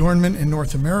 and Adornment in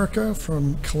North America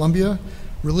from Columbia,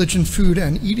 Religion, Food,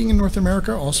 and Eating in North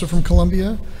America, also from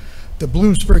Columbia, the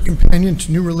Bloomsbury Companion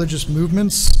to New Religious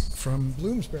Movements from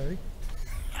Bloomsbury,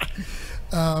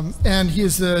 and he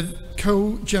is the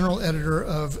co-general editor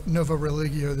of Nova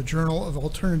Religio, the Journal of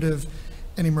Alternative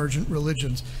and Emergent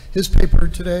Religions. His paper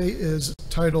today is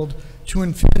titled To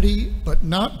Infinity But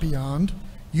Not Beyond,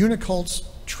 Unicult's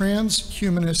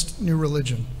Transhumanist New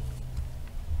Religion.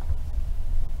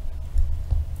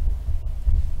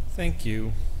 Thank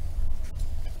you.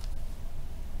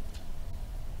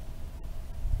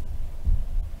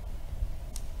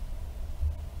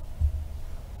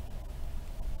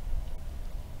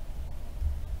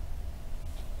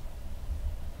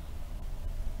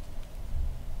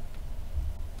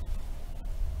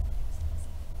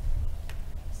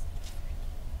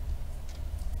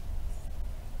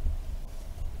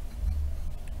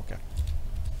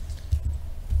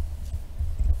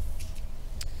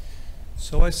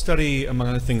 So I study, among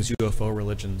other things, UFO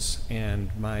religions, and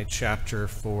my chapter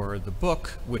for the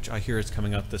book, which I hear is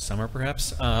coming out this summer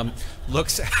perhaps,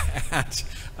 looks at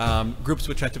groups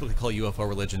which I typically call UFO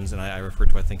religions, and I refer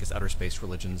to, I think, as outer space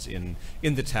religions in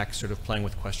the text, sort of playing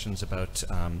with questions about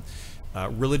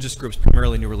religious groups,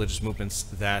 primarily new religious movements,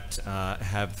 that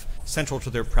have central to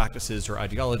their practices or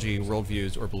ideology,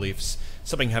 worldviews, or beliefs,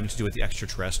 something having to do with the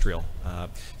extraterrestrial.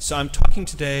 So I'm talking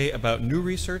today about new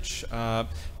research,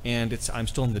 and I'm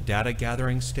still in the data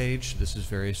gathering stage. This is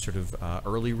very sort of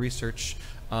early research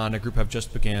on a group I've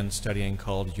just began studying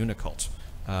called Unicult,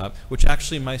 which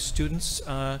actually my students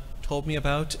told me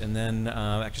about, and then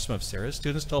actually some of Sarah's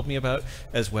students told me about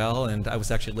as well, and I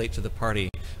was actually late to the party.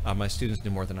 My students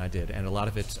knew more than I did, and a lot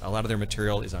of their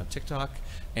material is on TikTok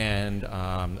and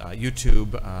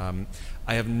YouTube.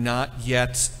 I have not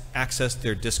yet accessed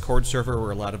their Discord server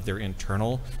where a lot of their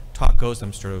internal talk goes.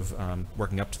 I'm sort of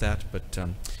working up to that, but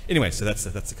anyway, so that's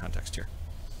the context here.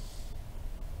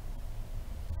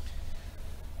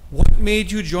 What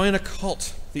made you join a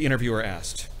cult? The interviewer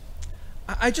asked.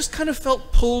 I just kind of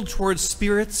felt pulled towards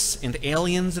spirits and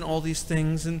aliens and all these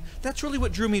things, and that's really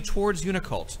what drew me towards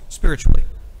Unicult, spiritually,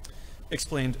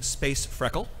 explained Space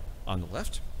Freckle, on the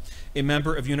left, a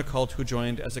member of Unicult who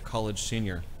joined as a college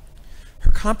senior.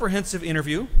 Her comprehensive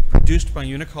interview, produced by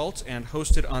Unicult and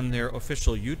hosted on their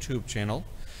official YouTube channel,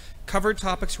 covered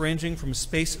topics ranging from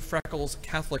Space Freckle's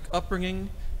Catholic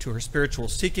upbringing to her spiritual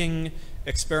seeking,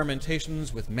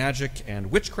 experimentations with magic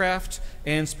and witchcraft,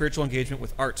 and spiritual engagement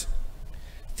with art.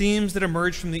 Themes that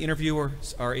emerged from the interview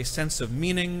are a sense of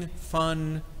meaning,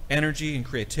 fun, energy, and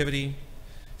creativity.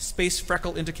 Space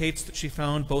Freckle indicates that she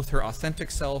found both her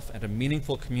authentic self and a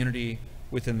meaningful community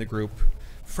within the group,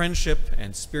 friendship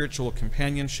and spiritual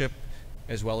companionship,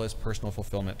 as well as personal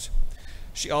fulfillment.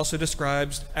 She also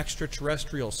describes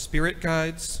extraterrestrial spirit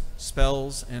guides,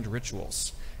 spells, and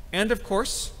rituals. And of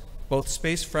course, both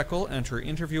Space Freckle and her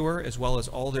interviewer, as well as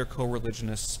all their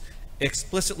co-religionists,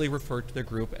 explicitly refer to their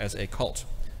group as a cult,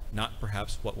 not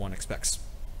perhaps what one expects.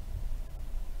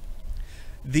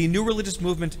 The new religious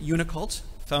movement Unicult,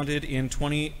 founded in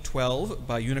 2012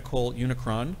 by Unicult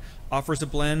Unicron, offers a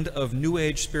blend of New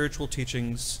Age spiritual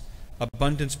teachings,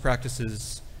 abundance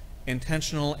practices,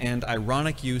 intentional and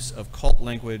ironic use of cult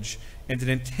language, and an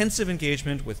intensive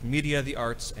engagement with media, the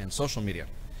arts, and social media.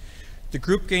 The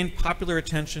group gained popular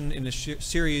attention in a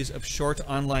series of short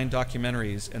online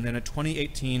documentaries and then a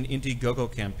 2018 Indiegogo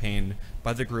campaign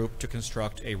by the group to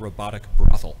construct a robotic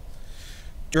brothel.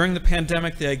 During the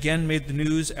pandemic, they again made the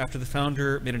news after the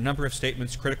founder made a number of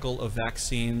statements critical of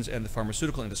vaccines and the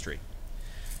pharmaceutical industry.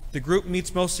 The group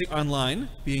meets mostly online,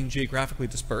 being geographically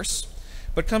dispersed,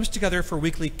 but comes together for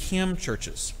weekly cam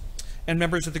churches, and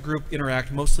members of the group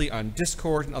interact mostly on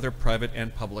Discord and other private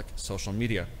and public social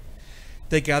media.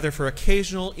 They gather for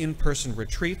occasional in-person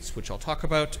retreats, which I'll talk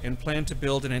about, and plan to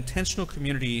build an intentional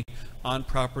community on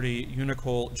property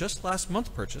Unicult just last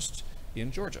month purchased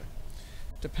in Georgia.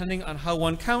 Depending on how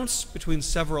one counts, between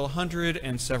several hundred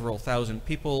and several thousand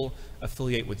people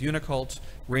affiliate with Unicult,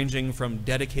 ranging from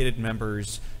dedicated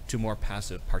members to more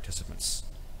passive participants.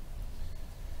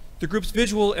 The group's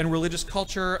visual and religious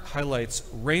culture highlights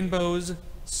rainbows,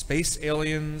 space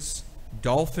aliens,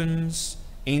 dolphins,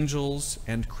 angels,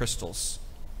 and crystals.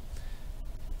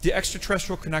 The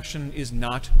extraterrestrial connection is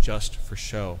not just for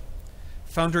show.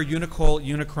 Founder Unicult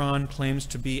Unicron claims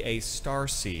to be a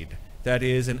starseed, that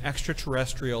is, an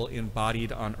extraterrestrial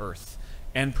embodied on Earth,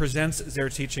 and presents their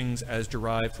teachings as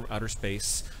derived from outer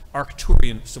space,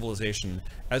 Arcturian civilization.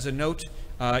 As a note,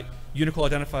 Unicult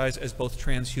identifies as both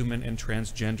transhuman and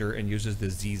transgender and uses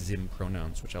the Z-Zim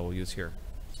pronouns, which I will use here.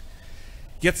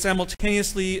 Yet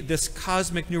simultaneously, this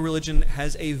cosmic new religion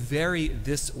has a very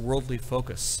this-worldly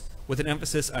focus, with an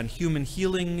emphasis on human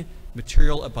healing,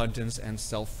 material abundance, and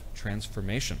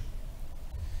self-transformation.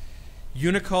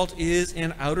 Unicult is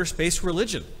an outer space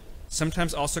religion,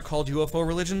 sometimes also called UFO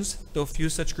religions, though few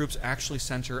such groups actually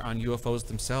center on UFOs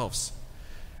themselves.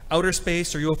 Outer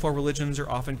space or UFO religions are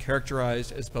often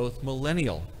characterized as both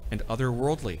millennial and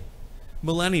otherworldly.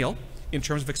 Millennial, in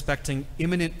terms of expecting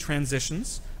imminent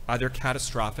transitions, either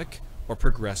catastrophic or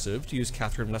progressive, to use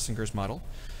Catherine Lessinger's model,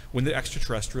 when the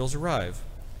extraterrestrials arrive.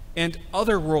 And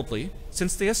otherworldly,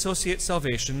 since they associate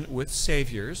salvation with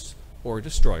saviors or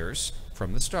destroyers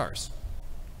from the stars.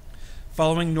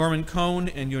 Following Norman Cohn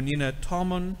and Yonina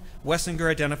Tolman, Wessinger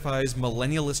identifies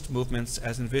millennialist movements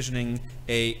as envisioning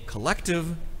a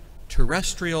collective,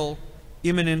 terrestrial,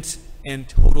 imminent, and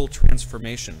total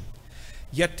transformation.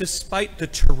 Yet despite the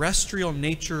terrestrial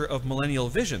nature of millennial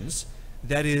visions,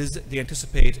 that is, they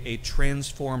anticipate a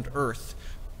transformed Earth,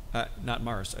 not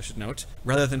Mars, I should note,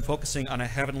 rather than focusing on a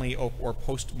heavenly or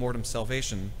post-mortem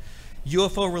salvation,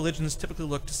 UFO religions typically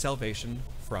look to salvation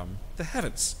from the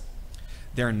heavens.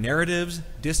 Their narratives,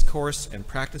 discourse, and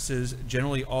practices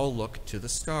generally all look to the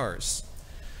stars.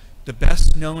 The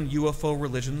best-known UFO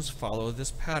religions follow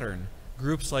this pattern.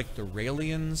 Groups like the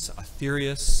Raelians,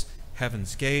 Aetherius,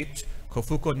 Heaven's Gate,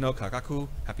 Kofuko no Kagaku,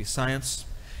 Happy Science.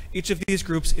 Each of these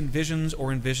groups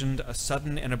envisioned a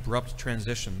sudden and abrupt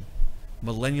transition,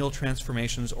 millennial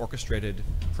transformations orchestrated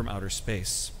from outer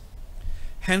space.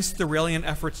 Hence the Raelian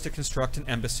efforts to construct an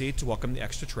embassy to welcome the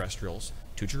extraterrestrials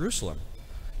to Jerusalem,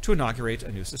 to inaugurate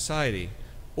a new society,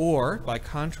 or, by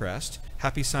contrast,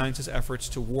 Happy Science's efforts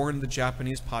to warn the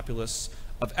Japanese populace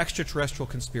of extraterrestrial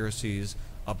conspiracies,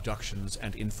 abductions,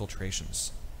 and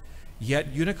infiltrations.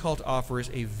 Yet Unicult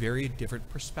offers a very different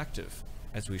perspective,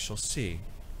 as we shall see.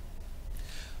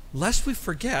 Lest we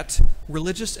forget,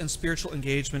 religious and spiritual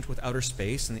engagement with outer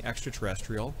space and the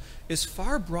extraterrestrial is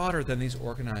far broader than these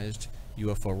organized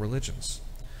UFO religions.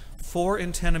 4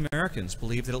 in 10 Americans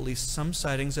believe that at least some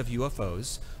sightings of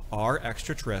UFOs are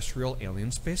extraterrestrial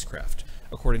alien spacecraft,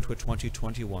 according to a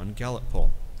 2021 Gallup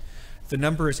poll. The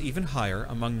number is even higher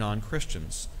among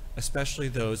non-Christians, especially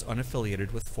those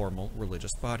unaffiliated with formal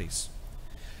religious bodies.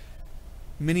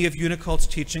 Many of Unicult's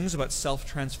teachings about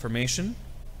self-transformation,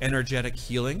 energetic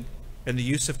healing, and the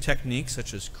use of techniques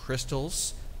such as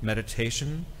crystals,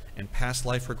 meditation, and past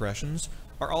life regressions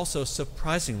are also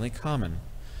surprisingly common.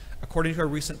 According to a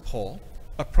recent poll,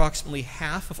 approximately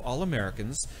half of all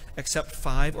Americans accept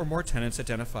 5 or more tenets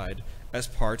identified as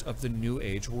part of the New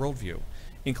Age worldview,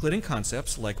 including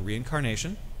concepts like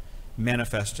reincarnation,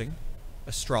 manifesting,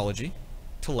 astrology,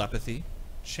 telepathy,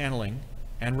 channeling,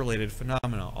 and related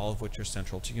phenomena, all of which are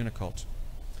central to Unicult.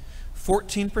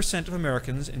 14% of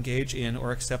Americans engage in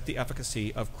or accept the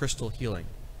efficacy of crystal healing,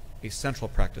 a central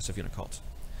practice of Unicult.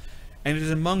 And it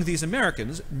is among these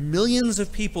Americans, millions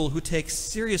of people who take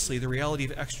seriously the reality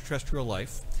of extraterrestrial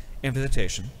life and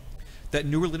visitation, that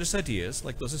new religious ideas,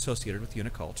 like those associated with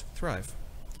Unicult, thrive.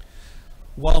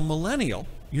 While millennial,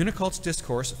 Unicult's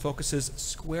discourse focuses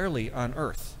squarely on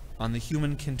Earth, on the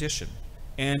human condition,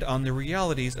 and on the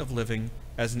realities of living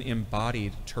as an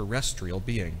embodied terrestrial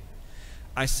being.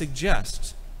 I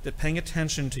suggest that paying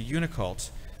attention to Unicult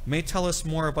may tell us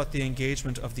more about the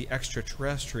engagement of the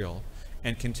extraterrestrial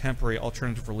and contemporary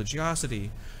alternative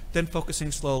religiosity than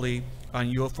focusing slowly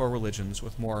on UFO religions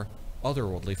with more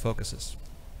otherworldly focuses.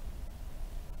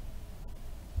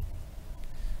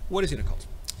 What is Unicult?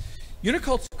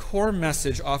 Unicult's core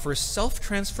message offers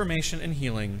self-transformation and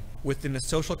healing within the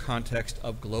social context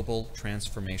of global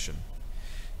transformation.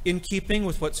 In keeping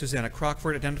with what Susanna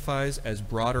Crockford identifies as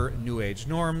broader New Age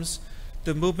norms,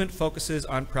 the movement focuses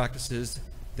on practices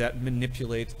that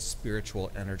manipulate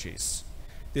spiritual energies.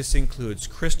 This includes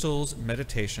crystals,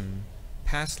 meditation,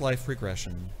 past life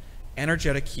regression,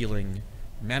 energetic healing,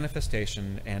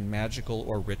 manifestation, and magical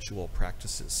or ritual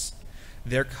practices.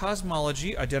 Their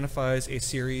cosmology identifies a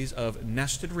series of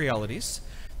nested realities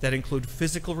that include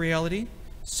physical reality,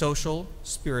 social,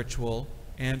 spiritual,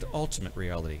 and ultimate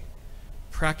reality.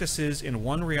 Practices in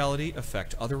one reality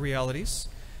affect other realities,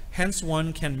 hence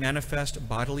one can manifest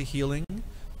bodily healing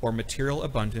or material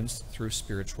abundance through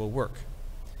spiritual work.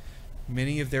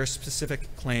 Many of their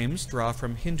specific claims draw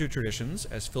from Hindu traditions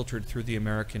as filtered through the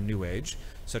American New Age,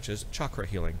 such as chakra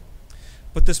healing.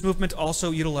 But this movement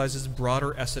also utilizes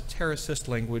broader esotericist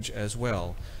language as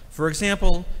well. For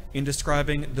example, in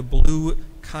describing the blue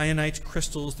kyanite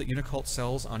crystals that Unicult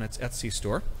sells on its Etsy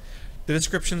store, the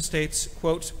description states,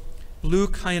 quote, "Blue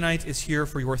kyanite is here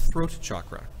for your throat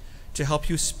chakra, to help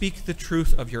you speak the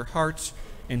truth of your heart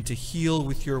and to heal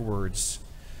with your words.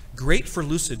 Great for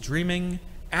lucid dreaming,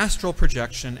 astral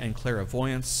projection, and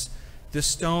clairvoyance. This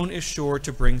stone is sure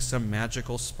to bring some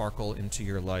magical sparkle into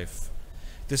your life.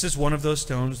 This is one of those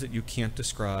stones that you can't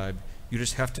describe. You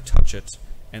just have to touch it,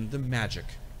 and the magic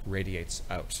radiates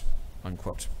out,"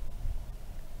 unquote.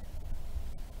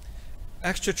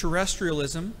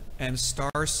 Extraterrestrialism and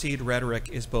starseed rhetoric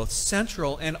is both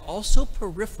central and also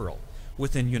peripheral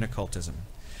within Unicultism.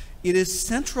 It is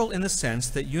central in the sense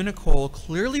that Unicult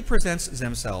clearly presents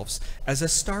themselves as a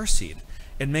starseed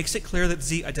and makes it clear that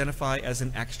Z identify as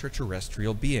an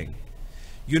extraterrestrial being.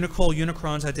 Unicult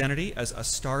Unicron's identity as a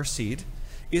starseed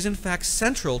is in fact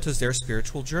central to their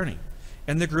spiritual journey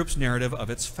and the group's narrative of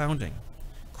its founding.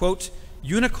 Quote,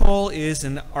 "Unicult is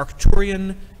an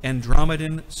Arcturian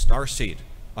Andromedan starseed,"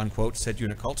 unquote, said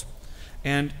Unicult.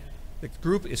 And the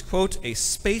group is, quote, "a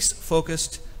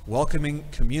space-focused, welcoming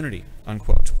community,"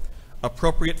 unquote,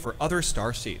 appropriate for other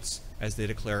starseeds, as they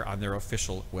declare on their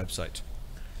official website.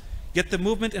 Yet the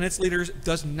movement and its leaders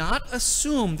does not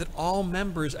assume that all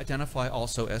members identify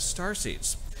also as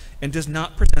starseeds, and does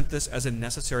not present this as a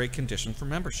necessary condition for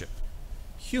membership.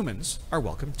 Humans are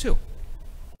welcome too.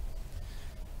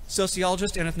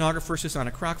 Sociologist and ethnographer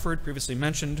Susanna Crockford, previously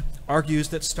mentioned, argues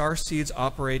that starseeds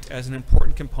operate as an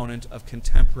important component of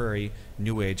contemporary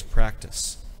New Age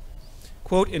practice.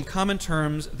 Quote, "In common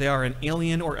terms, they are an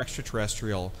alien or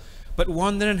extraterrestrial, but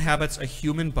one that inhabits a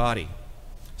human body.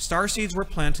 Starseeds were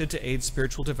planted to aid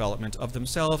spiritual development of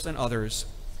themselves and others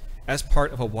as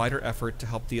part of a wider effort to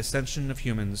help the ascension of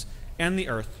humans and the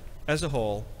Earth as a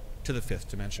whole to the fifth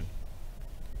dimension,"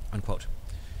 unquote.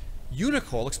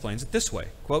 Unicult explains it this way,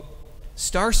 quote,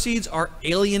 "Starseeds are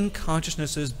alien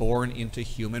consciousnesses born into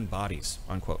human bodies,"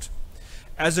 unquote.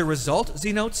 As a result,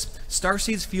 Z notes,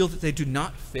 starseeds feel that they do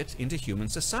not fit into human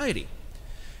society.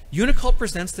 Unicult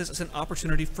presents this as an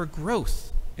opportunity for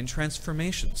growth and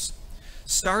transformations.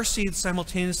 Starseeds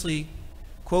simultaneously,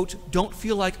 quote, "don't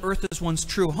feel like Earth is one's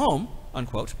true home,"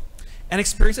 unquote, and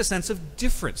experience a sense of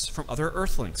difference from other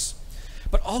Earthlings,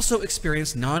 but also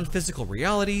experience non-physical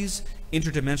realities,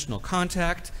 interdimensional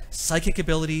contact, psychic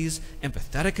abilities,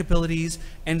 empathetic abilities,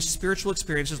 and spiritual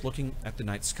experiences looking at the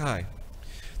night sky.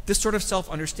 This sort of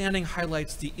self-understanding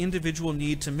highlights the individual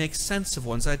need to make sense of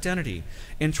one's identity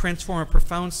and transform a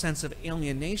profound sense of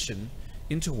alienation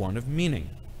into one of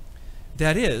meaning.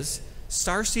 That is,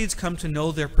 starseeds come to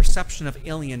know their perception of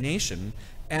alienation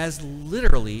as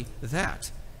literally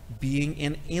that, being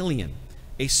an alien,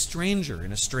 a stranger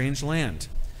in a strange land,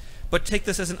 but take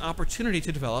this as an opportunity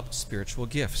to develop spiritual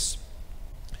gifts.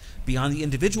 Beyond the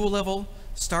individual level,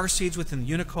 starseeds within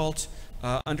Unicult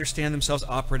understand themselves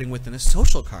operating within a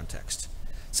social context.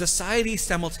 Society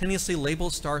simultaneously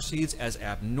labels starseeds as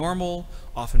abnormal,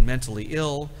 often mentally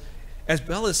ill, as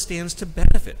well as stands to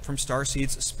benefit from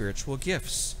starseeds' spiritual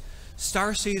gifts.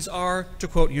 Starseeds are, to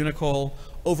quote Unicult,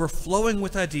 overflowing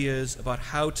with ideas about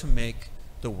how to make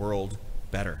the world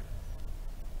better.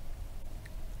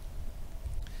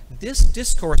 This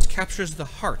discourse captures the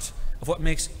heart of what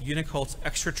makes Unicult's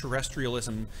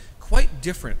extraterrestrialism quite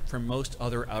different from most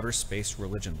other outer space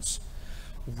religions.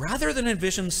 Rather than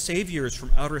envision saviors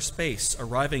from outer space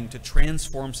arriving to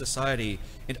transform society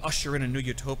and usher in a new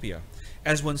utopia,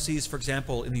 as one sees, for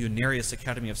example, in the Unarius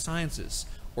Academy of Sciences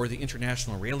or the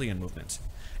International Raelian movement,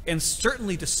 and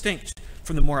certainly distinct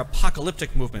from the more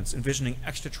apocalyptic movements envisioning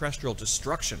extraterrestrial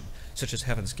destruction, such as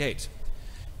Heaven's Gate,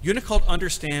 Unicult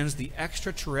understands the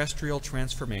extraterrestrial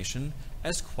transformation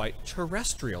as quite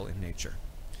terrestrial in nature.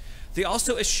 They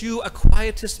also eschew a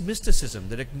quietist mysticism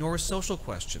that ignores social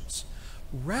questions.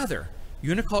 Rather,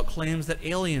 Unicult claims that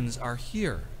aliens are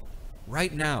here,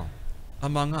 right now,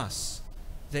 among us.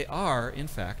 They are, in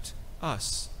fact,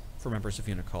 us, for members of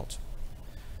Unicult.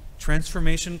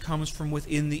 Transformation comes from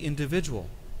within the individual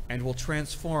and will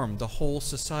transform the whole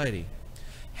society.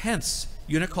 Hence,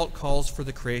 Unicult calls for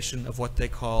the creation of what they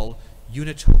call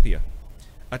Unitopia,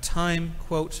 a time,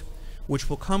 quote, which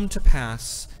will come to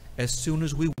pass as soon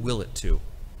as we will it to,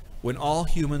 when all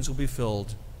humans will be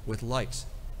filled with light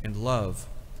and love.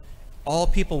 All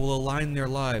people will align their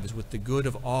lives with the good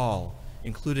of all,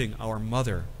 including our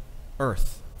mother,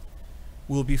 Earth.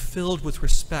 We will be filled with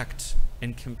respect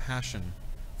and compassion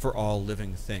for all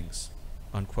living things,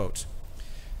 unquote.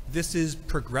 This is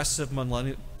progressive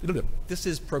millennialism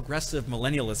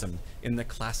in the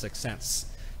classic sense,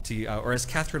 or as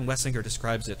Catherine Wessinger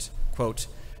describes it, quote,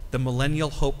 the millennial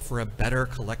hope for a better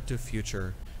collective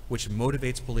future which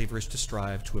motivates believers to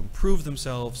strive to improve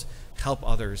themselves, help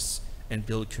others, and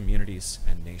build communities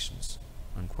and nations,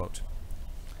 unquote.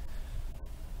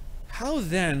 How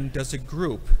then does a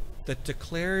group that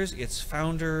declares its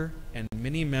founder and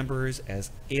many members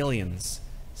as aliens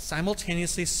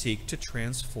simultaneously seek to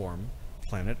transform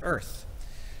planet Earth?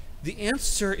 The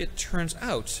answer, it turns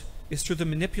out, is through the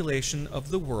manipulation of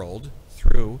the world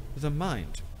through the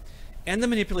mind, and the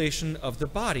manipulation of the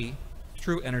body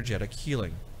through energetic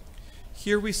healing.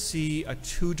 Here we see a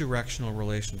two-directional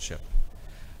relationship.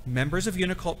 Members of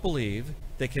Unicult believe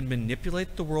they can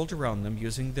manipulate the world around them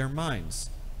using their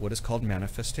minds, what is called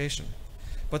manifestation.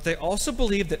 But they also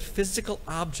believe that physical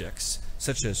objects,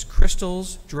 such as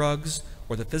crystals, drugs,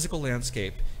 or the physical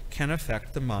landscape, can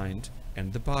affect the mind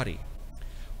and the body.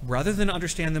 Rather than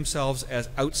understand themselves as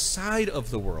outside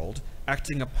of the world,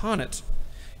 acting upon it,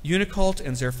 Unicult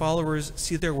and their followers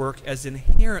see their work as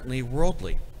inherently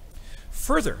worldly.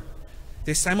 Further,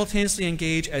 they simultaneously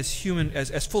engage as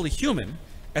fully human,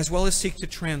 as well as seek to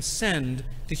transcend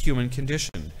the human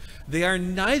condition. They are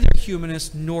neither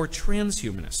humanist nor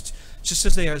transhumanist, just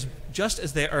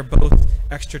as they are both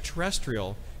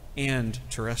extraterrestrial and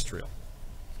terrestrial.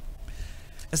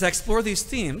 As I explore these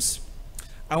themes,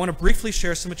 I want to briefly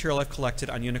share some material I've collected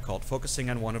on Unicult,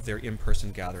 focusing on one of their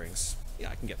in-person gatherings.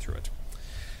 Yeah, I can get through it.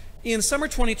 In summer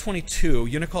 2022,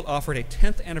 Unicult offered a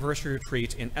 10th anniversary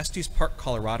retreat in Estes Park,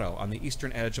 Colorado, on the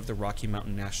eastern edge of the Rocky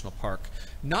Mountain National Park,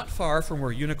 not far from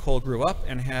where Unicult grew up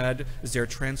and had their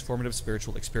transformative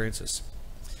spiritual experiences.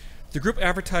 The group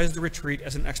advertised the retreat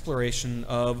as an exploration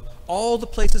of all the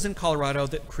places in Colorado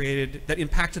that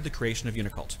impacted the creation of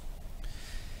Unicult.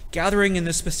 Gathering in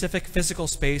this specific physical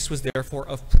space was therefore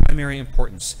of primary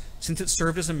importance, since it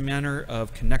served as a manner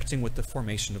of connecting with the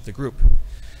formation of the group.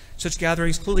 Such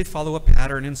gatherings clearly follow a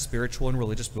pattern in spiritual and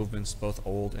religious movements, both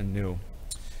old and new.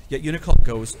 Yet Unicult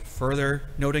goes further,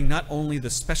 noting not only the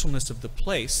specialness of the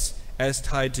place as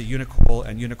tied to Unicult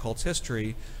and Unicult's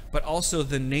history, but also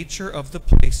the nature of the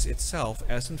place itself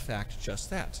as in fact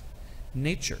just that,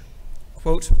 nature.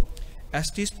 Quote,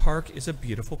 Estes Park is a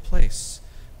beautiful place.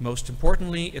 Most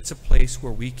importantly, it's a place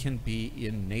where we can be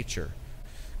in nature,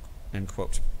 end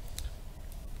quote.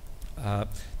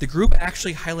 The group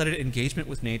actually highlighted engagement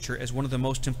with nature as one of the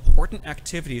most important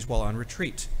activities while on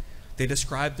retreat. They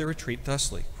described their retreat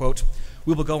thusly, quote,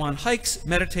 we will go on hikes,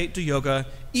 meditate, do yoga,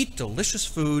 eat delicious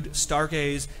food,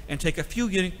 stargaze, and take a few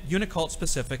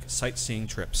Unicult-specific sightseeing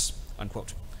trips,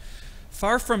 unquote.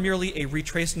 Far from merely a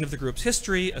retracing of the group's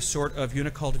history, a sort of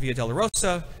Unicult Via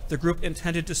Dolorosa, the group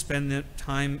intended to spend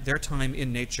their time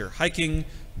in nature, hiking,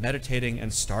 meditating,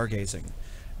 and stargazing.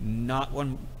 Not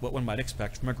what one might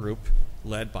expect from a group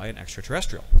led by an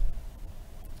extraterrestrial.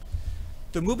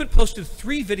 The movement posted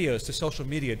 3 videos to social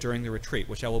media during the retreat,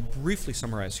 which I will briefly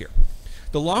summarize here.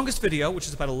 The longest video, which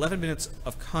is about 11 minutes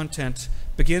of content,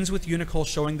 begins with Unicult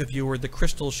showing the viewer the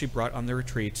crystals she brought on the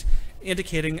retreat,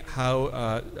 indicating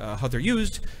how they're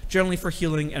used, generally for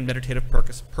healing and meditative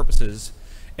purposes,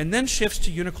 and then shifts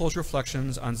to Unicult's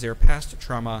reflections on their past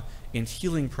trauma and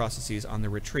healing processes on the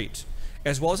retreat,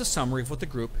 as well as a summary of what the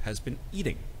group has been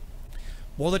eating.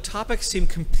 While the topics seem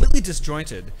completely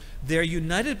disjointed, they are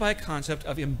united by a concept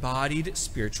of embodied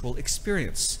spiritual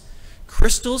experience.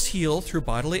 Crystals heal through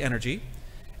bodily energy,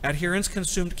 adherents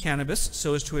consumed cannabis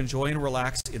so as to enjoy and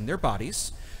relax in their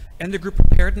bodies, and the group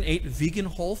prepared and ate vegan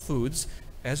whole foods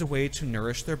as a way to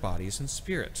nourish their bodies and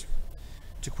spirit.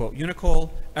 To quote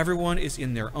Unicult, everyone is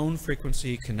in their own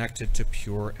frequency connected to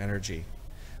pure energy.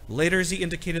 Later, he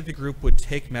indicated the group would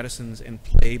take medicines and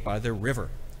play by the river.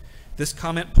 This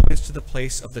comment points to the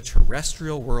place of the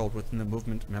terrestrial world within the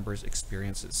movement members'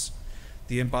 experiences.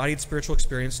 The embodied spiritual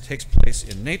experience takes place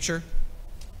in nature.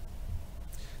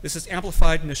 This is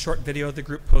amplified in a short video the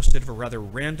group posted of a rather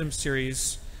random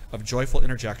series of joyful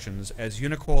interjections as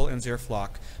Unicult and their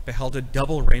flock beheld a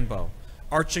double rainbow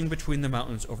arching between the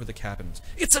mountains over the cabins.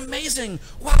 It's amazing!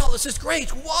 Wow, this is great!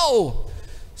 Whoa!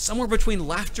 Somewhere between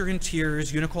laughter and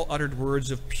tears, Unicult uttered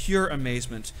words of pure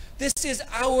amazement. This is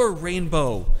our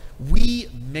rainbow. We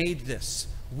made this.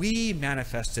 We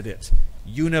manifested it.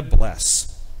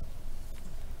 Unibless.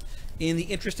 In the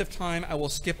interest of time, I will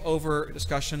skip over a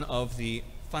discussion of the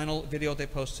final video they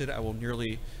posted. I will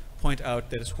merely point out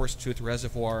that it's Horsetooth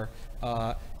Reservoir,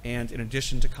 and in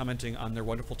addition to commenting on their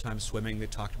wonderful time swimming, they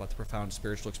talked about the profound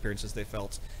spiritual experiences they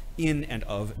felt in and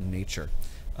of nature.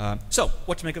 So,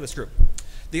 what to make of this group?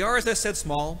 They are, as I said,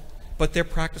 small, but their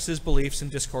practices, beliefs,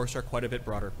 and discourse are quite a bit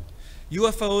broader.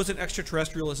 UFOs and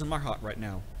extraterrestrialism are hot right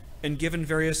now, and given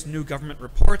various new government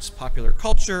reports, popular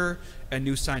culture, and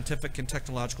new scientific and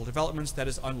technological developments, that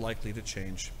is unlikely to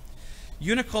change.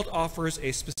 Unicult offers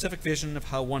a specific vision of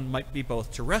how one might be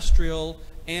both terrestrial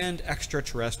and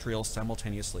extraterrestrial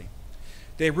simultaneously.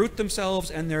 They root themselves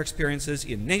and their experiences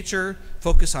in nature,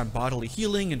 focus on bodily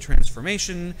healing and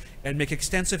transformation, and make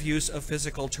extensive use of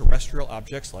physical terrestrial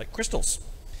objects like crystals.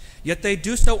 Yet they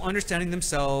do so understanding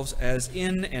themselves as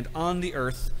in and on the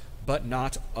earth, but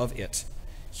not of it.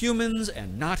 Humans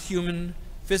and not human,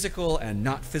 physical and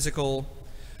not physical.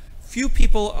 Few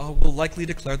people will likely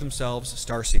declare themselves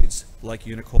starseeds, like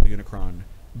Unicult Unicron,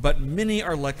 but many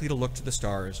are likely to look to the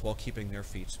stars while keeping their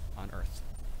feet on Earth.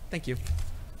 Thank you.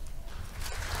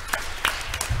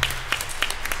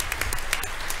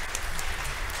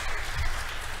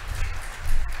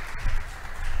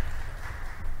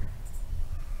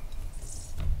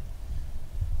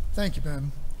 Thank you,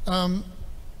 Ben.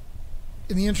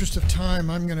 In the interest of time,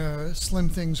 I'm going to slim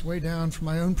things way down for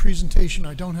my own presentation.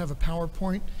 I don't have a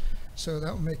PowerPoint, so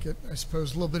that will make it, I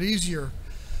suppose, a little bit easier.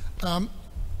 I'm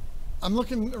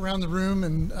looking around the room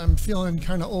and I'm feeling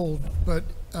kind of old, but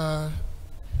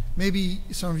maybe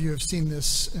some of you have seen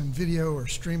this in video or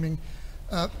streaming.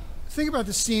 Think about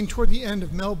the scene toward the end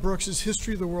of Mel Brooks's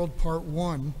History of the World Part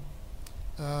 1,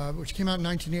 which came out in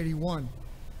 1981.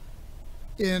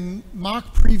 In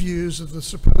mock previews of the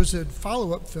supposed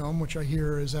follow-up film, which I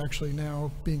hear is actually now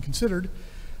being considered,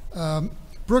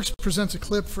 Brooks presents a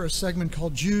clip for a segment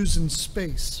called Jews in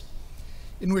Space,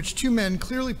 in which two men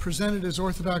clearly presented as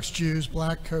Orthodox Jews,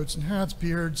 black coats and hats,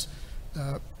 beards,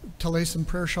 tallis and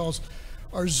prayer shawls,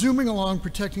 are zooming along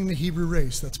protecting the Hebrew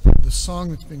race. That's part of the song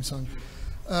that's being sung.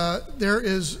 There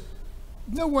is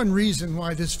no one reason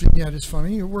why this vignette is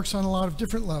funny. It works on a lot of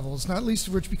different levels, not least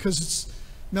of which because it's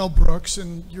Mel Brooks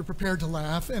and you're prepared to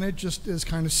laugh, and it just is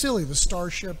kind of silly. The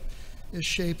starship is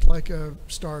shaped like a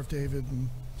Star of David.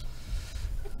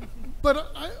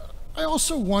 But I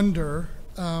also wonder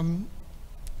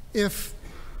if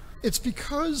it's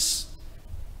because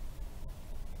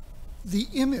the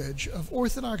image of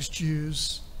Orthodox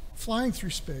Jews flying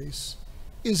through space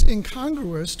is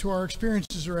incongruous to our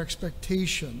experiences or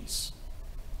expectations.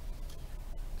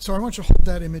 So I want you to hold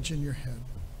that image in your head.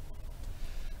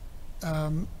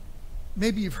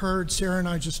 Maybe you've heard Sarah and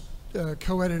I just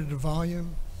co-edited a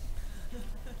volume.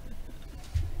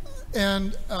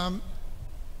 And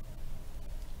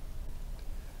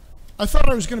I thought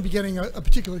I was going to be getting a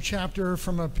particular chapter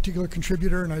from a particular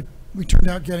contributor, and we turned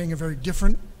out getting a very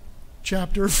different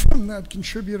chapter from that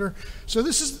contributor. So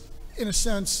this is, in a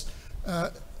sense,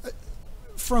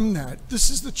 from that. This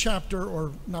is the chapter,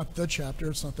 or not the chapter,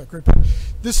 it's not that great, but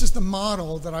this is the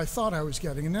model that I thought I was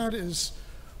getting, and that is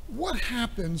what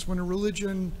happens when a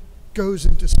religion goes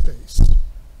into space,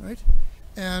 right?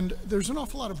 And there's an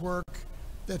awful lot of work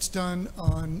that's done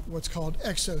on what's called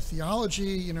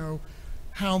exotheology. You know,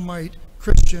 how might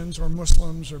Christians or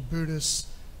Muslims or Buddhists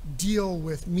deal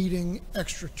with meeting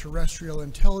extraterrestrial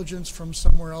intelligence from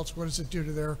somewhere else? What does it do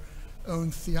to their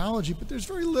own theology? But there's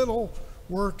very little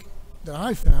work that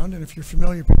I found, and if you're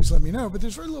familiar, please let me know, but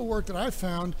there's very little work that I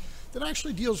found that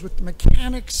actually deals with the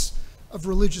mechanics of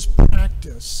religious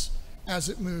practice as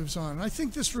it moves on. And I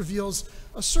think this reveals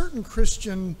a certain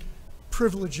Christian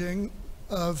privileging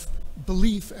of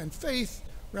belief and faith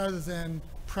rather than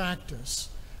practice.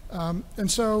 And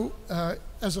so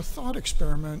as a thought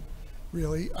experiment,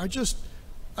 really,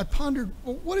 I pondered,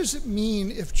 well, what does it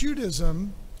mean if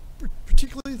Judaism,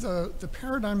 particularly the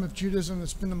paradigm of Judaism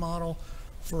that's been the model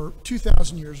for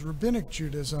 2,000 years, rabbinic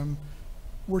Judaism,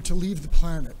 were to leave the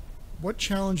planet? What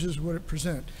challenges would it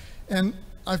present? And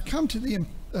I've come to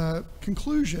the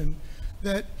conclusion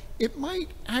that it might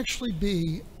actually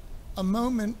be a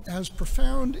moment as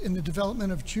profound in the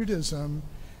development of Judaism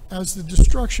as the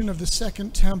destruction of the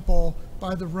Second Temple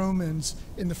by the Romans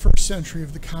in the 1st century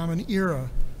of the Common Era.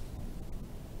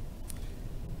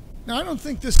 Now, I don't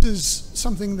think this is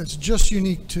something that's just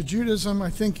unique to Judaism. I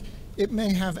think it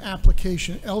may have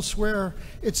application elsewhere.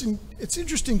 It's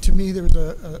interesting to me, there was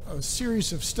a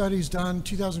series of studies done,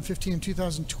 2015 and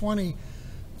 2020,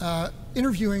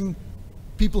 interviewing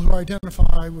people who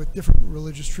identify with different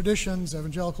religious traditions,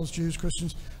 evangelicals, Jews,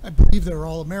 Christians. I believe they're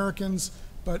all Americans,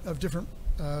 but of different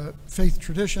faith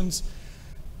traditions,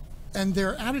 and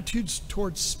their attitudes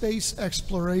towards space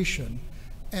exploration.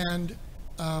 And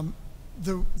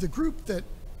the group that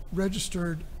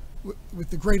registered with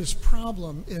the greatest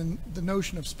problem in the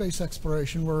notion of space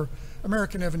exploration were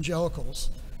American evangelicals.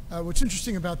 What's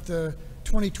interesting about the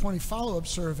 2020 follow-up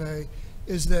survey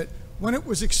is that when it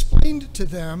was explained to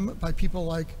them by people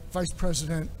like Vice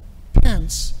President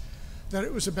Pence that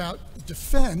it was about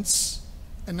defense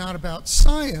and not about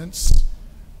science,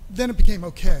 then it became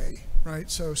okay, right?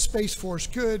 So Space Force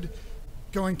good,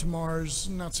 going to Mars,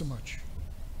 not so much.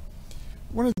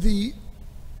 One of the,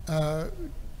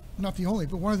 not the only,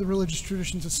 but one of the religious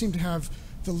traditions that seemed to have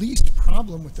the least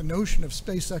problem with the notion of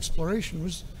space exploration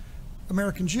was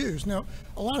American Jews. Now,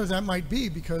 a lot of that might be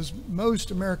because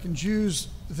most American Jews,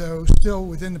 though still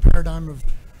within the paradigm of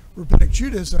rabbinic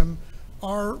Judaism,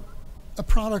 are a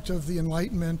product of the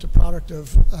Enlightenment, a product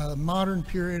of modern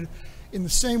period, in the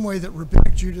same way that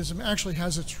rabbinic Judaism actually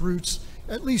has its roots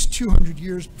at least 200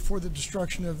 years before the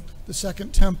destruction of the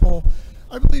Second Temple.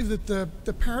 I believe that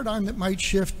the paradigm that might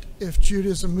shift if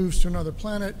Judaism moves to another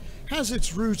planet has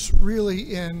its roots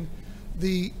really in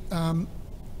the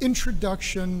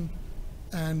introduction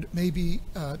and maybe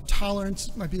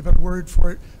tolerance, might be a better word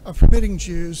for it, of permitting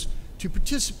Jews to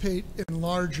participate in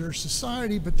larger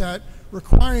society, but that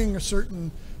requiring a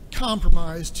certain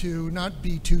compromise to not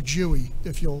be too Jewy,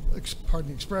 if you'll pardon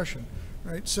the expression,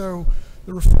 right? So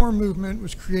the Reform movement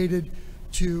was created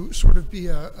to sort of be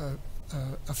a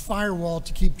firewall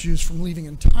to keep Jews from leaving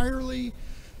entirely,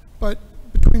 but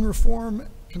between Reform,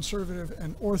 Conservative,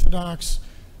 and Orthodox,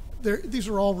 these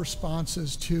are all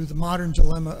responses to the modern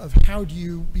dilemma of how do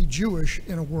you be Jewish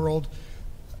in a world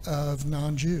of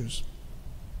non-Jews.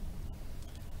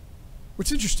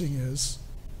 What's interesting is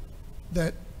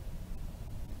that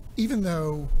even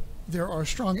though there are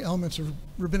strong elements of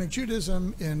rabbinic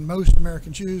Judaism in most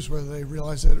American Jews, whether they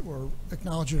realize it or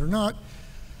acknowledge it or not,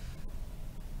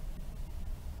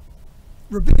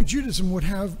 rabbinic Judaism would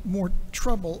have more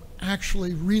trouble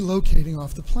actually relocating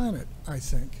off the planet, I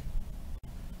think.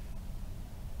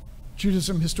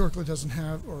 Judaism historically doesn't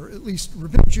have, or at least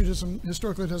rabbinic Judaism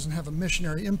historically doesn't have a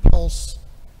missionary impulse,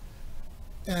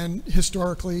 and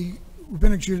historically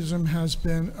rabbinic Judaism has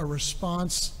been a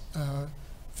response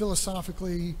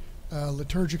philosophically,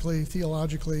 liturgically,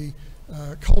 theologically,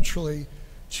 culturally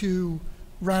to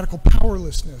radical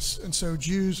powerlessness. And so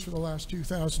Jews for the last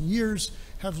 2,000 years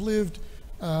have lived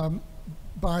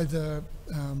by the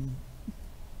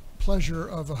pleasure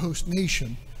of a host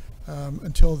nation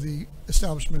until the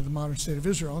establishment of the modern state of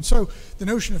Israel. And so the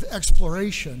notion of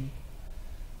exploration,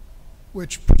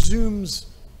 which presumes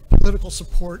political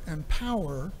support and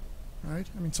power, right?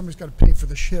 I mean, somebody's got to pay for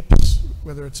the ships,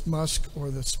 whether it's Musk or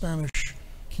the Spanish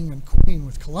king and queen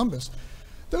with Columbus.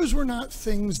 Those were not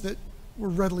things that were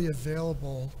readily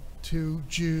available to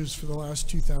Jews for the last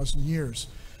 2,000 years.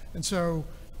 And so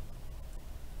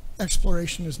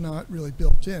exploration is not really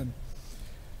built in.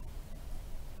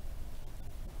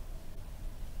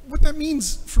 What that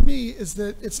means for me is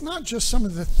that it's not just some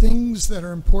of the things that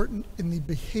are important in the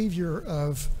behavior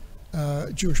of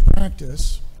Jewish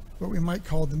practice, what we might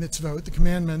call the mitzvot, the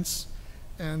commandments,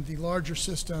 and the larger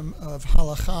system of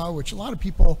halakha, which a lot of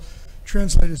people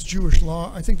translate as Jewish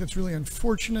law. I think that's really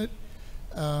unfortunate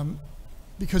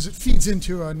because it feeds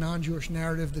into a non-Jewish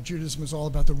narrative that Judaism is all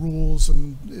about the rules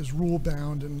and is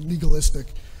rule-bound and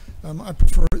legalistic. I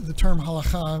prefer, the term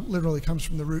halakha literally comes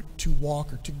from the root to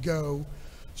walk or to go,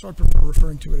 so I prefer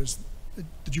referring to it as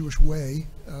the Jewish way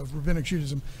of rabbinic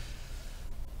Judaism.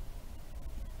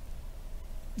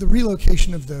 the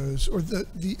relocation of those, or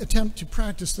the attempt to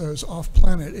practice those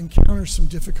off-planet, encounters some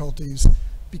difficulties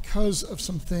because of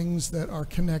some things that are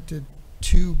connected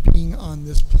to being on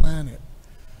this planet.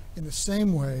 In the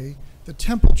same way, the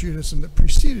temple Judaism that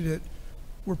preceded it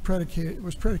was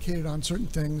predicated on certain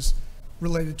things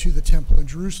related to the temple in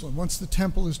Jerusalem. Once the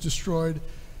temple is destroyed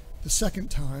the second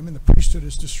time, and the priesthood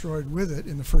is destroyed with it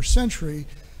in the 1st century,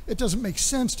 it doesn't make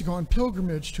sense to go on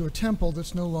pilgrimage to a temple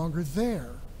that's no longer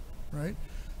there, right?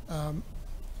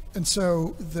 And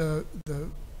so the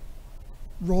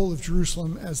role of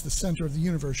Jerusalem as the center of the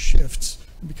universe shifts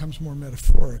and becomes more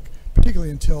metaphoric,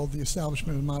 particularly until the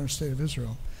establishment of the modern state of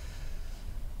Israel.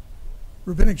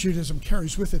 Rabbinic Judaism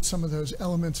carries with it some of those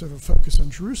elements of a focus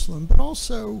on Jerusalem, but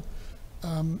also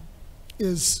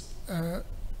is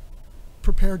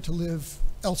prepared to live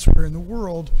elsewhere in the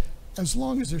world as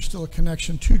long as there's still a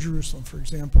connection to Jerusalem. For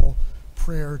example,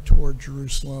 prayer toward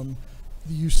Jerusalem,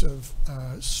 the use of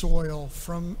soil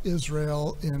from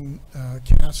Israel in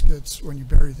caskets when you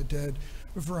bury the dead,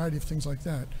 a variety of things like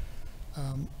that.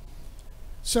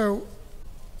 So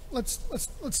let's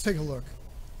take a look.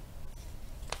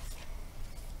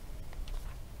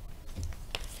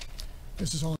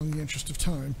 This is all in the interest of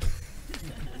time.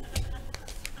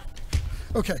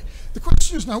 Okay, the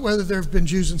question is not whether there have been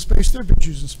Jews in space. There have been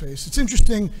Jews in space. It's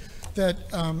interesting that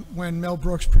when Mel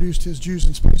Brooks produced his Jews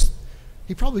in Space,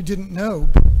 he probably didn't know,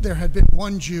 but there had been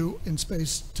one Jew in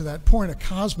space to that point, a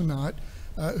cosmonaut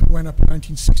who went up in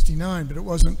 1969, but it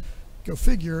wasn't, go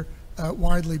figure,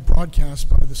 widely broadcast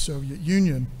by the Soviet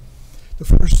Union. The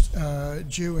first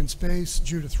Jew in space,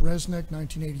 Judith Resnick,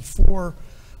 1984,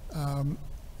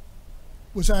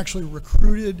 was actually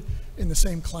recruited in the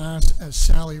same class as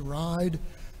Sally Ride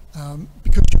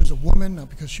because she was a woman, not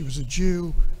because she was a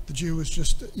Jew. The Jew was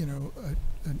just, you know,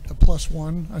 a plus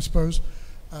one, I suppose.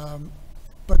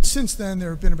 But since then, there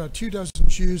have been about 24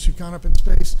 Jews who've gone up in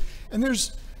space, and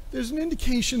there's an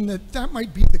indication that that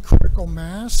might be the critical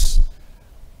mass,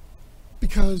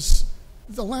 because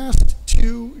the last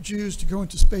 2 Jews to go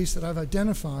into space that I've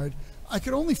identified, I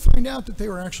could only find out that they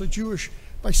were actually Jewish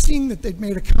by seeing that they'd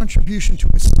made a contribution to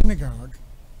a synagogue,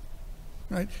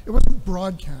 right? It wasn't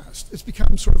broadcast. It's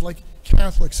become sort of like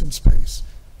Catholics in space.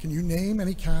 Can you name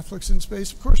any Catholics in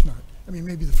space? Of course not. I mean,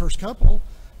 maybe the first couple,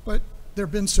 but there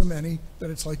have been so many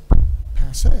that it's like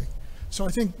passé. So I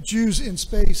think Jews in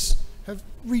space have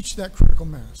reached that critical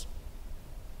mass.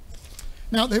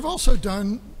 Now, they've also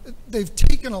they've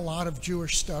taken a lot of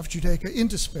Jewish stuff, Judaica,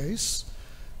 into space,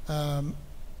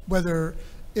 whether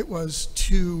it was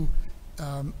to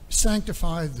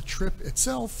sanctify the trip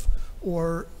itself,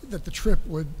 or that the trip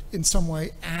would in some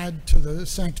way add to the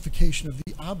sanctification of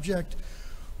the object.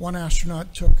 One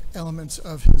astronaut took elements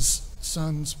of his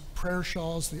son's prayer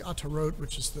shawls, the atarot,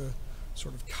 which is the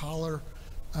sort of collar,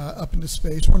 up into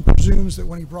space. One presumes that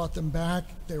when he brought them back,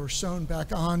 they were sewn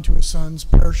back on to his son's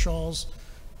prayer shawls,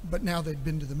 but now they'd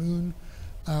been to the moon.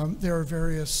 There are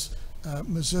various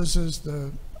mezuzahs,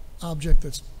 the object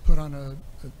that's put on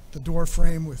the door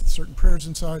frame with certain prayers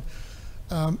inside.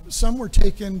 Some were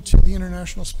taken to the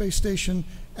International Space Station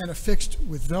and affixed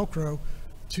with Velcro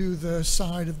to the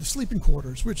side of the sleeping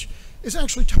quarters, which is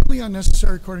actually totally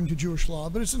unnecessary according to Jewish law,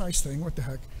 but it's a nice thing, what the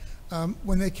heck.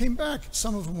 When they came back,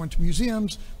 some of them went to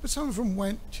museums, but some of them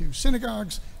went to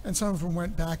synagogues, and some of them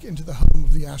went back into the home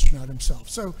of the astronaut himself.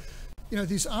 So, you know,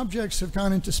 these objects have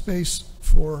gone into space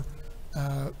for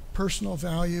personal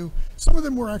value. Some of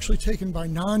them were actually taken by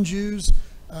non-Jews,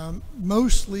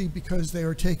 mostly because they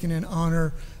were taken in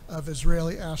honor of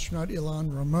Israeli astronaut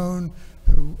Elon Ramon,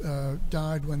 who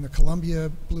died when the Columbia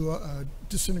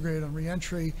disintegrated on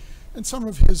re-entry. And some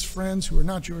of his friends who were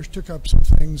not Jewish took up some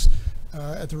things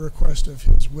at the request of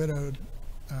his widowed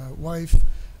wife,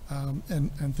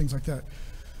 and things like that.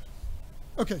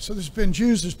 Okay, so there's been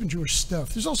Jews, there's been Jewish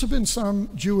stuff. There's also been some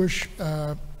Jewish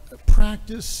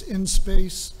practice in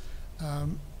space.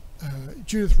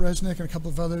 Judith Resnick and a couple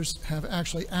of others have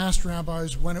actually asked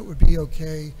rabbis when it would be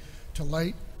okay to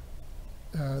light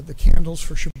the candles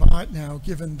for Shabbat. Now,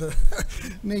 given the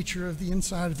nature of the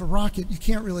inside of a rocket, you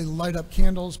can't really light up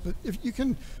candles, but if you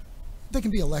can, they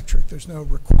can be electric. There's no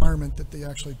requirement that they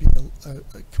actually be a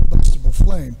combustible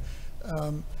flame.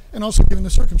 And also, given the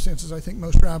circumstances, I think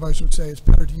most rabbis would say it's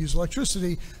better to use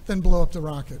electricity than blow up the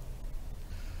rocket.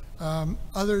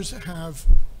 Others have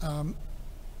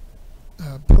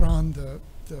put on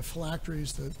the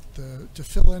phylacteries, the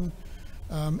tefillin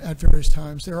at various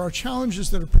times. There are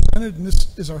challenges that are presented, and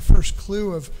this is our first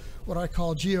clue of what I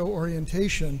call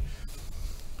geo-orientation.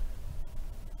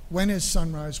 When is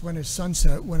sunrise? When is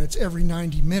sunset? When it's every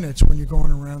 90 minutes when you're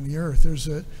going around the Earth.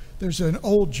 There's an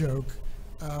old joke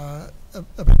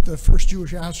about the first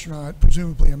Jewish astronaut,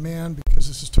 presumably a man, because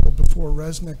this is told before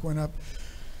Resnick went up.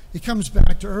 He comes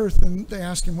back to Earth, and they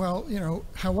ask him, well, you know,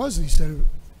 how was it? He said,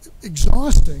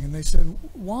 exhausting. And they said,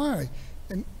 why?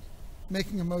 And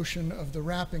making a motion of the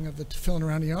wrapping of the tefillin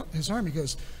around his arm, he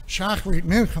goes, Shachrit,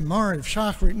 Mincha, Mariv,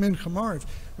 Shachrit, Mincha, Mariv,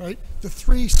 right? The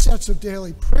 3 sets of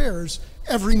daily prayers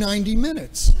every 90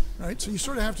 minutes, right? So you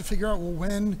sort of have to figure out, well,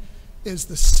 when is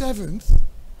the 7th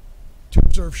to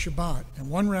observe Shabbat? And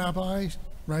one rabbi,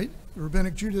 right,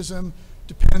 Rabbinic Judaism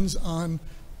depends on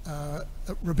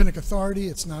rabbinic authority.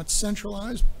 It's not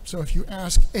centralized. So if you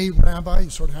ask a rabbi, you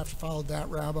sort of have to follow that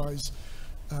rabbi's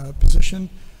position.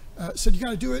 Said you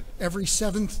got to do it every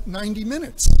 7th 90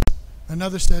 minutes.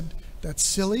 Another said, that's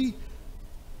silly.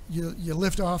 You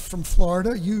lift off from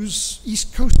Florida, use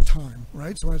East Coast time,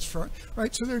 right? So when it's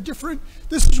right. So they're different.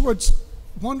 This is what's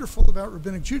wonderful about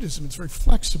Rabbinic Judaism. It's very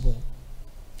flexible,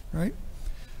 right?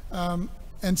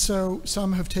 And so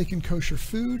some have taken kosher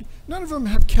food. None of them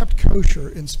have kept kosher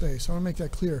in space. I want to make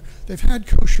that clear. They've had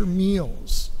kosher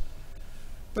meals.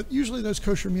 But usually those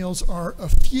kosher meals are a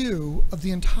few of the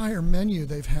entire menu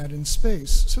they've had in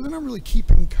space. So they're not really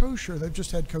keeping kosher. They've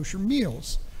just had kosher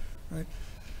meals, right?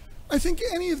 I think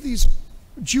any of these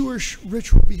Jewish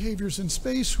ritual behaviors in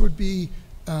space would be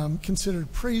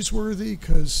considered praiseworthy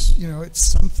because, you know, it's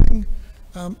something.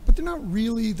 But they're not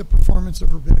really the performance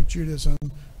of Rabbinic Judaism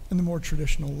in the more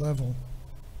traditional level.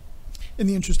 In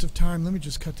the interest of time, let me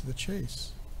just cut to the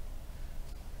chase.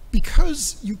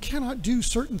 Because you cannot do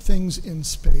certain things in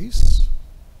space,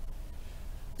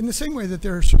 in the same way that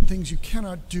there are certain things you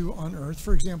cannot do on Earth,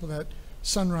 for example, that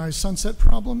sunrise-sunset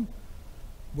problem,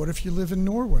 what if you live in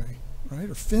Norway, right,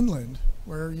 or Finland,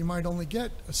 where you might only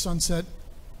get a sunset,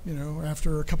 you know,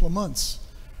 after a couple of months,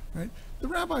 right? The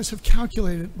rabbis have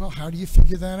calculated, well, how do you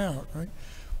figure that out, right?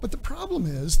 But the problem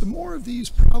is, the more of these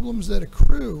problems that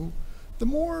accrue, the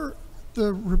more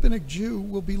the rabbinic Jew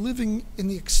will be living in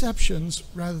the exceptions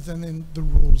rather than in the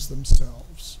rules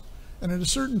themselves. And at a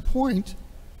certain point,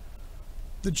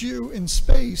 the Jew in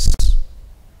space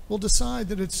will decide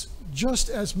that it's just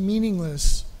as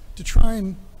meaningless to try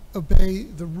and obey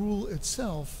the rule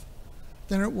itself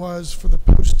than it was for the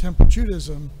post-temple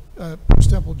Judaism,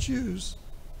 post-temple Jews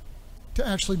to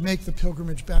actually make the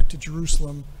pilgrimage back to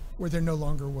Jerusalem where there no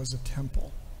longer was a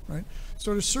temple, right?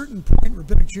 So at a certain point,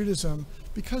 Rabbinic Judaism,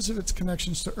 because of its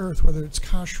connections to earth, whether it's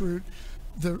kashrut,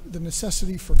 the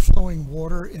necessity for flowing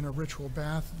water in a ritual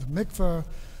bath, the mikvah,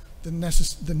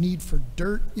 the need for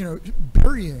dirt, you know,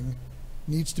 burying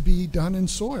needs to be done in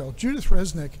soil. Judith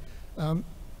Resnick,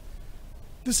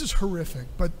 this is horrific,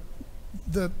 but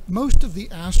most of the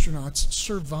astronauts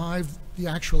survived the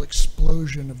actual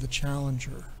explosion of the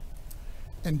Challenger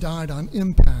and died on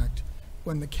impact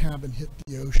when the cabin hit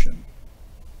the ocean.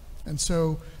 And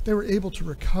so they were able to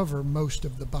recover most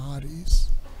of the bodies.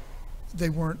 They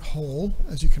weren't whole,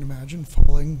 as you can imagine,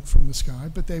 falling from the sky,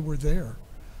 but they were there.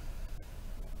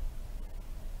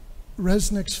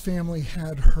 Resnick's family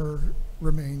had her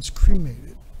remains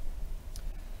cremated,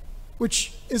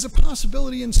 which is a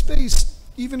possibility in space.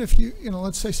 Even if you know,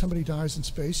 let's say somebody dies in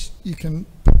space, you can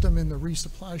put them in the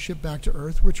resupply ship back to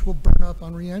Earth, which will burn up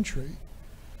on re-entry.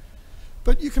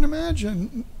 But you can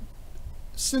imagine,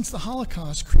 since the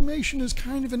Holocaust, cremation is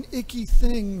kind of an icky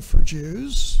thing for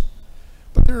Jews,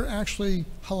 but there are actually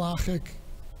halachic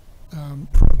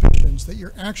prohibitions that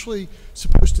you're actually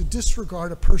supposed to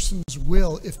disregard a person's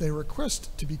will if they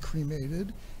request to be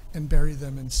cremated and bury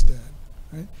them instead,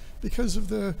 right? Because of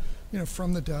the, you know,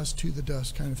 from the dust to the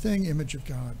dust kind of thing, image of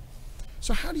God.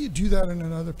 So how do you do that on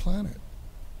another planet,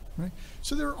 right?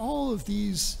 So there are all of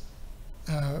these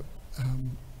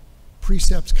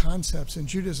precepts, concepts in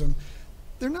Judaism.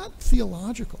 They're not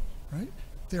theological, right?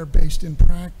 They're based in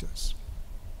practice.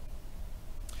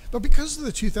 But because of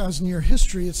the 2,000-year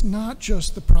history, it's not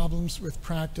just the problems with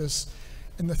practice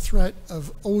and the threat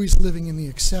of always living in the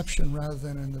exception rather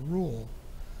than in the rule.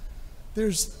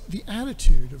 There's the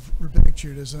attitude of Rabbinic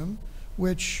Judaism,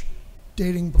 which,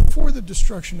 dating before the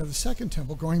destruction of the Second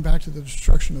Temple, going back to the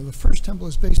destruction of the First Temple,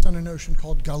 is based on a notion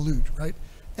called galut, right?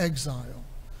 Exile.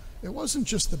 It wasn't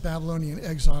just the Babylonian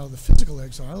exile, the physical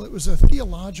exile. It was a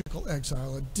theological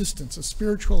exile, a distance, a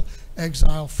spiritual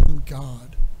exile from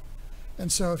God.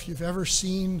 And so if you've ever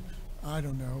seen, I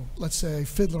don't know, let's say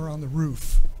Fiddler on the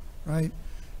Roof, right?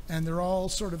 And they're all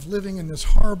sort of living in this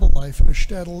horrible life in a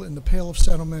shtetl in the Pale of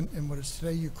Settlement in what is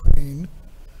today Ukraine.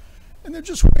 And they're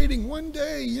just waiting. One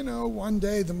day, you know, one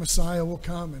day the Messiah will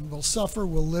come and we'll suffer,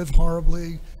 we'll live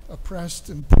horribly, oppressed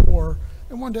and poor,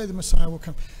 and one day the Messiah will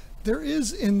come. There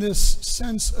is in this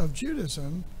sense of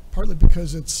Judaism, partly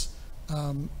because it's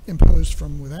imposed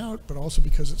from without, but also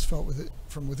because it's felt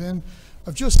from within,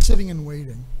 of just sitting and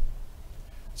waiting.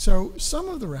 So some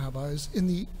of the rabbis in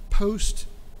the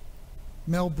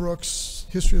post-Mel Brooks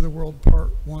History of the World Part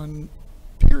 1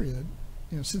 period,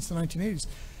 since the 1980s,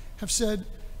 have said,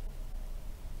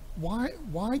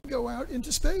 why go out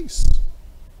into space?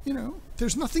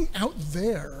 There's nothing out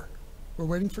there. We're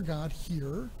waiting for God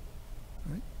here,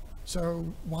 right?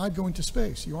 So why go into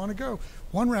space? You want to go.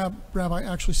 One rabbi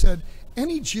actually said,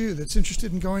 any Jew that's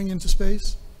interested in going into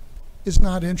space is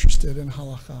not interested in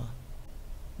halakha,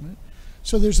 right?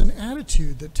 So there's an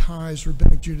attitude that ties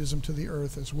rabbinic Judaism to the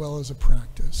earth as well as a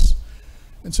practice.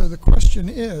 And so the question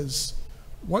is,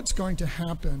 what's going to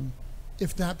happen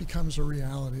if that becomes a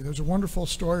reality? There's a wonderful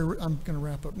story. I'm going to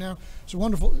wrap up now. It's a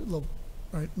wonderful little,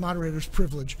 right, moderator's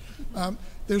privilege.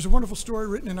 There's a wonderful story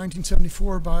written in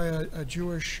 1974 by a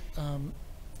Jewish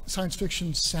science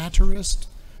fiction satirist,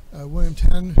 William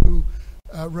Tenn, who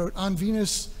wrote, On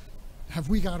Venus, Have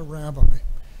We Got a Rabbi?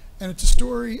 And it's a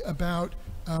story about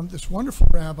this wonderful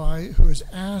rabbi who is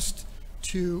asked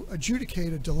to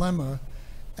adjudicate a dilemma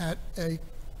at a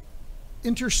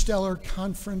interstellar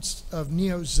conference of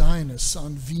neo-Zionists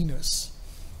on Venus.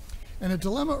 And a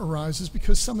dilemma arises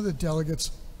because some of the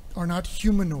delegates are not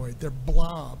humanoid, they're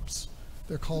blobs.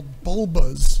 They're called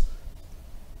bulbas.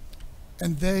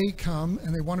 And they come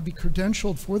and they want to be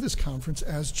credentialed for this conference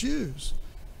as Jews.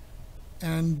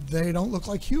 And they don't look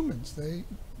like humans.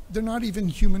 They're not even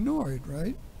humanoid,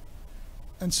 right?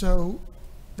 And so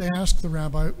they ask the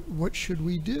rabbi, what should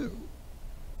we do?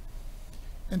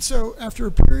 And so after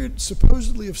a period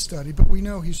supposedly of study, but we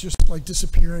know he's just like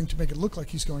disappearing to make it look like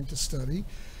he's going to study,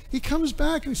 he comes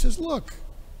back and he says, look,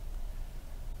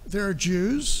 there are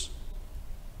Jews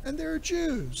and there are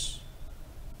Jews.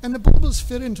 And the bulbas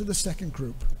fit into the second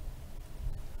group.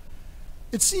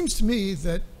 It seems to me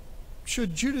that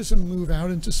should Judaism move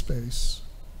out into space,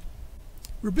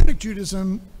 rabbinic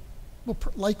Judaism will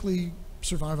likely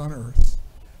survive on Earth.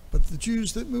 But the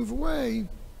Jews that move away,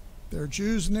 there are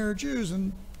Jews and there are Jews,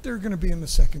 and they're going to be in the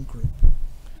second group.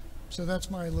 So that's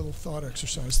my little thought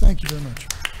exercise. Thank you very much.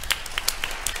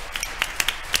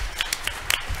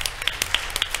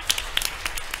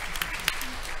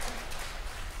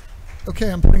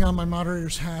 Okay, I'm putting on my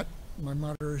moderator's hat, my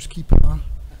moderator's kippah,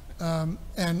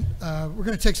 and we're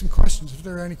going to take some questions. If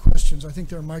there are any questions, I think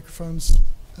there are microphones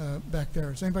back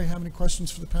there. Does anybody have any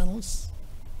questions for the panelists?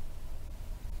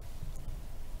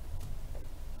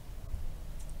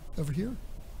 Over here?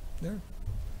 There?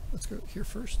 Let's go here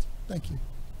first. Thank you.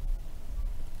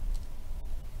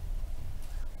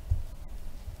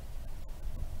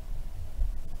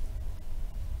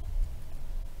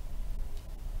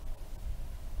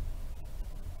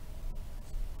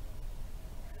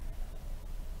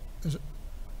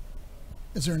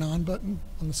 Is there an on button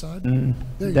on the side? There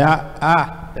you go.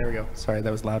 There we go. Sorry,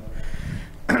 that was loud.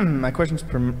 My question's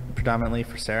predominantly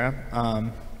for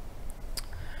Sarah.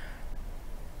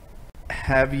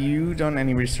 Have you done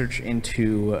any research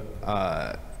into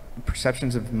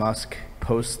perceptions of Musk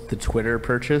post the Twitter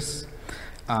purchase,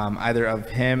 either of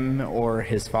him or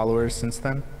his followers since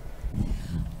then?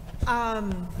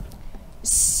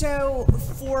 So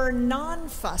for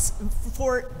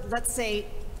for let's say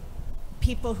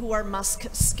people who are Musk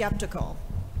skeptical,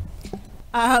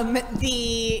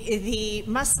 the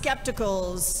Musk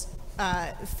skepticals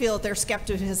feel their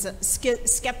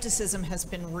skepticism has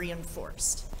been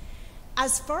reinforced.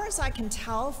 As far as I can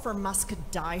tell, for Musk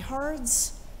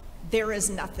diehards, there is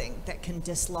nothing that can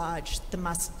dislodge the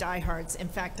Musk diehards. In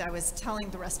fact, I was telling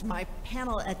the rest of my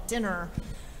panel at dinner,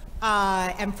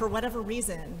 and for whatever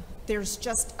reason, there's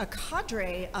just a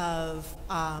cadre of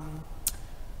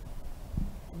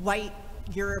white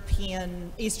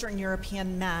European, Eastern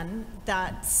European men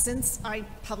that since I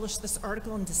published this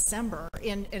article in December,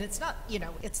 and it's not,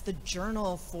 it's the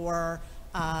Journal for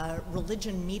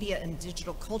Religion, Media, and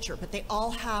Digital Culture, but they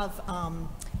all have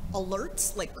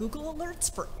alerts, like Google alerts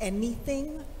for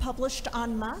anything published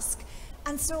on Musk.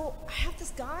 And so I have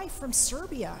this guy from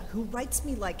Serbia who writes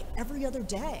me like every other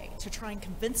day to try and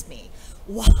convince me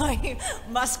why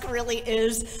Musk really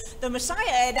is the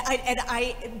Messiah. And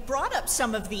I brought up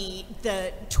some of the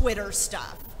Twitter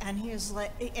stuff, and he was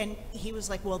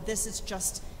like, well, this is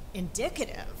just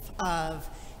indicative of,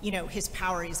 his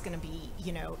power. He's going to be,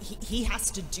 he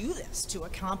has to do this to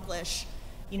accomplish,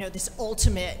 this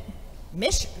ultimate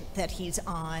mission that he's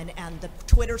on, and the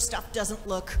Twitter stuff doesn't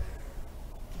look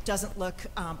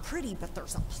pretty, but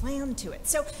there's a plan to it.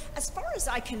 So as far as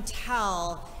I can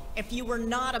tell, if you were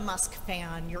not a Musk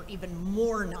fan, you're even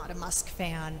more not a Musk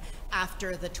fan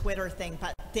after the Twitter thing.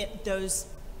 But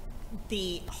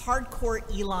the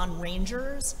hardcore Elon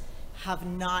Rangers have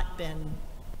not been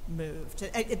moved.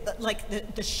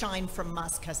 Like the shine from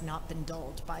Musk has not been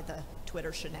dulled by the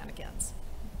Twitter shenanigans.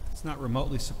 It's not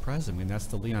remotely surprising. I mean, that's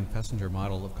the Leon Fessinger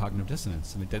model of cognitive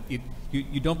dissonance. I mean,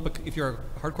 you don't, if you're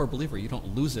a hardcore believer, you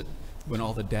don't lose it when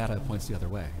all the data points the other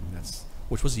way. I mean,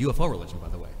 which was a UFO religion, by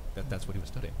the way. That's what he was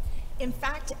studying. In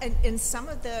fact, in some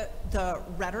of the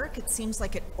rhetoric, it seems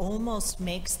like it almost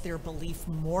makes their belief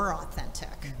more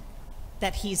authentic,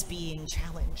 that he's being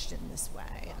challenged in this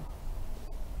way.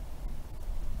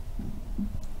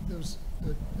 There's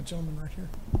a gentleman right here.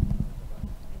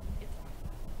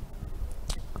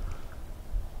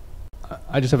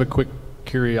 I just have a quick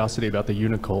curiosity about the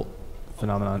Unicult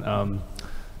phenomenon.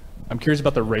 I'm curious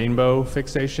about the rainbow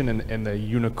fixation and the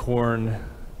unicorn.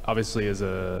 Obviously,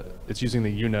 it's using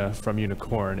the una from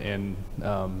unicorn, and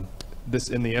this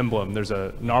in the emblem. There's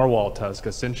a narwhal tusk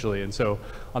essentially, and so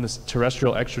on this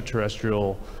terrestrial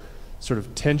extraterrestrial sort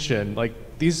of tension, like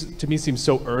these to me seem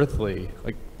so earthly.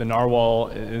 Like the narwhal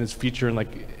and its feature in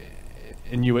like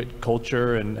Inuit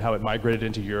culture and how it migrated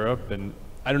into Europe, and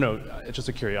I don't know, it's just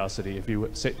a curiosity. If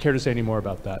you care to say any more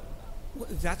about that. Well,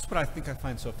 that's what I think I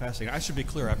find so fascinating. I should be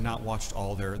clear, I've not watched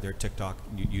all their TikTok,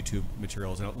 YouTube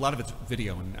materials, and a lot of it's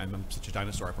video, and I'm such a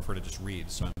dinosaur, I prefer to just read,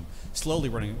 so I'm slowly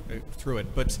running through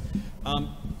it. But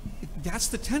that's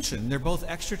the tension. They're both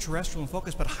extraterrestrial in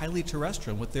focus, but highly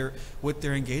terrestrial. What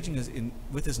they're engaging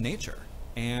with is nature,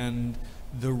 and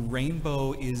the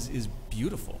rainbow is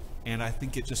beautiful. And I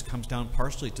think it just comes down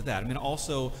partially to that. I mean,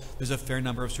 also, there's a fair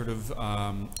number of sort of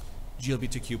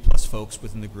GLBTQ plus folks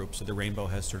within the group, so the rainbow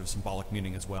has sort of symbolic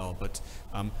meaning as well. But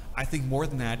I think more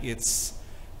than that, it's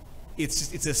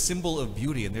a symbol of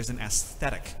beauty, and there's an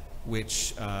aesthetic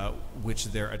which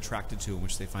they're attracted to and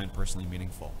which they find personally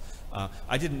meaningful.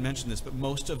 I didn't mention this, but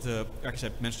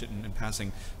actually I mentioned it in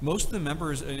passing, most of the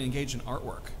members engage in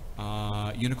artwork.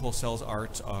 Unicult sells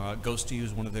art. Ghosty,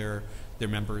 who's one of their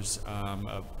members,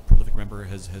 a prolific member,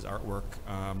 has artwork.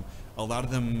 A lot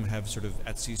of them have sort of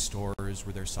Etsy stores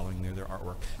where they're selling their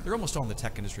artwork. They're almost all in the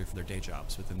tech industry for their day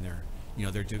jobs within their,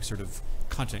 they're doing sort of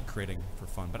content creating for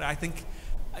fun. But I think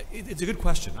it's a good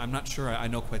question. I'm not sure I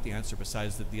know quite the answer,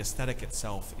 besides that the aesthetic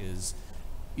itself is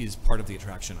part of the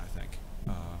attraction, I think.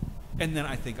 And then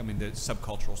I think, the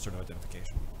subcultural sort of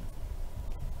identification.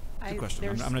 Good question.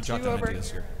 I'm going to jot down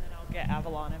ideas here. Get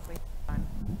Avalon if we can.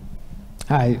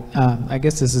 Hi, I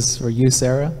guess this is for you,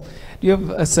 Sarah. Do you have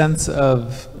a sense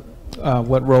of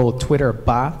what role Twitter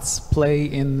bots play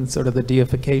in sort of the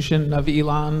deification of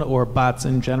Elon, or bots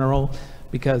in general?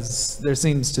 Because there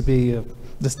seems to be a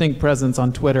distinct presence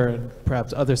on Twitter and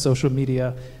perhaps other social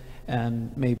media,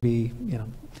 and maybe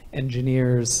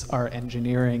engineers are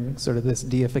engineering sort of this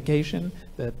deification,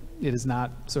 that it is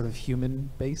not sort of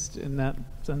human-based in that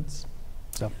sense.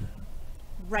 So.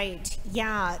 Right.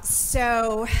 Yeah.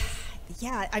 So,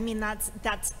 yeah.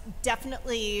 That's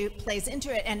definitely plays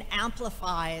into it and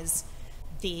amplifies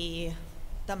the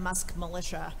Musk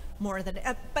militia more than.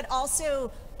 But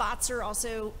also, bots are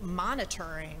also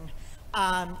monitoring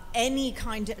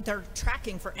they're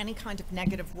tracking for any kind of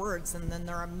negative words, and then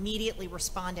they're immediately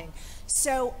responding.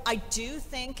 So I do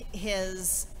think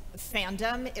his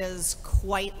fandom is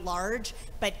quite large,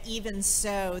 but even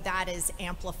so, that is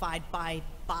amplified by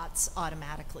bots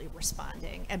automatically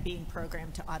responding and being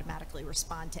programmed to automatically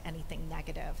respond to anything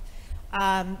negative.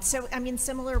 So,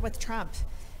 similar with Trump.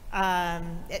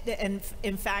 And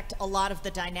in fact, a lot of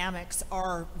the dynamics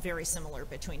are very similar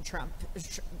between Trump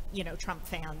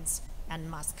fans and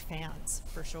Musk fans,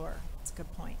 for sure. It's a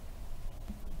good point.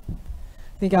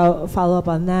 I think I'll follow up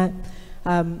on that.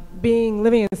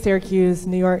 Living in Syracuse,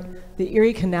 New York, the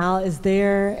Erie Canal is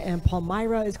there, and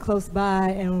Palmyra is close by,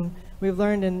 and we've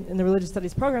learned in the religious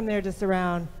studies program there just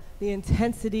around the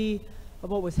intensity of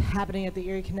what was happening at the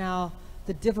Erie Canal,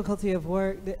 the difficulty of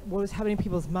work, what was happening in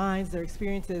people's minds, their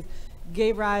experiences,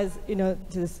 gave rise, to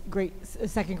this great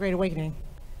second great awakening,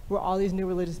 where all these new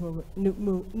religious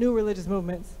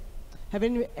movements. Have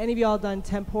any of y'all done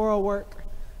temporal work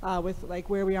with like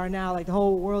where we are now, like the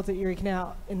whole world's at Erie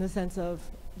Canal, in the sense of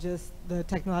just the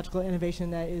technological innovation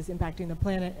that is impacting the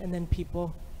planet and then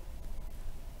people?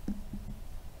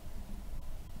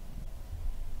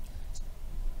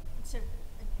 So,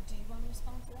 do you want to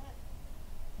respond to that?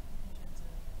 In terms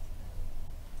of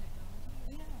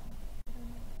technology?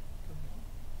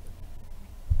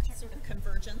 Yeah. Sort of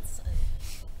convergence.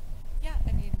 Yeah,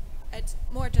 it's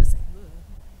more just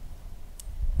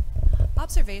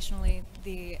observationally,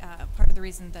 the part of the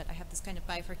reason that I have this kind of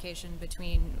bifurcation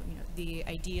between the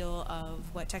ideal of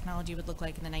what technology would look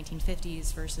like in the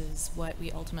 1950s versus what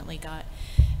we ultimately got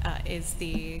is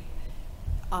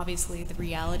obviously the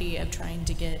reality of trying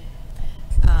to get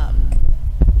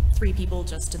 3 people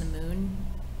just to the moon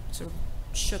sort of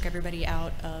shook everybody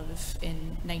out of,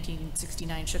 in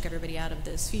 1969, shook everybody out of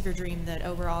this fever dream that,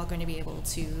 oh, we're all going to be able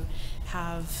to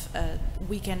have a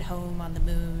weekend home on the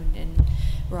moon, and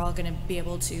we're all going to be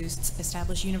able to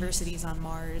establish universities on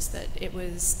Mars. That it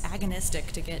was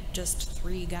agonistic to get just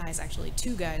 3 guys, actually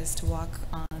 2 guys, to walk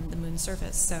on the moon's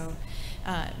surface. So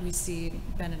we see,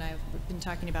 Ben and I have been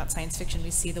talking about science fiction,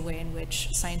 we see the way in which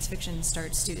science fiction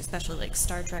starts to, especially like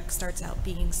Star Trek, starts out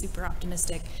being super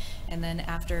optimistic, and then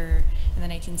after, in the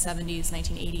 1970s,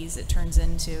 1980s, it turns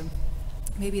into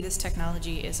maybe this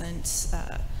technology isn't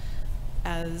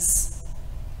as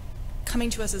coming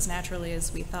to us as naturally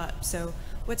as we thought. So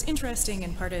what's interesting,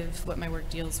 and part of what my work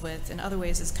deals with in other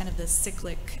ways, is kind of the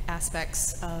cyclic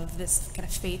aspects of this kind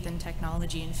of faith in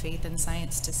technology and faith in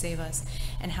science to save us,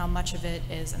 and how much of it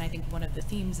is, and I think one of the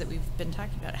themes that we've been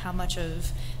talking about, how much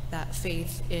of that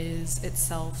faith is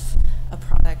itself a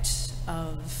product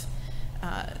of,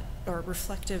 or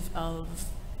reflective of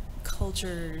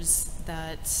cultures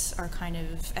that are kind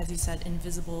of, as you said,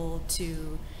 invisible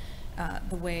to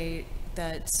the way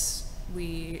that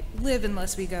we live,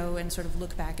 unless we go and sort of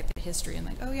look back at the history and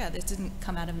like, oh yeah, this didn't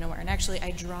come out of nowhere. And actually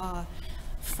I draw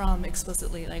from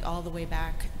explicitly like all the way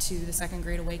back to the Second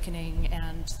Great Awakening,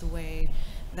 and the way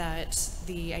that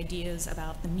the ideas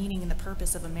about the meaning and the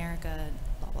purpose of America,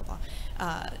 blah, blah,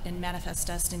 blah, and Manifest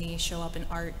Destiny show up in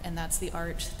art, and that's the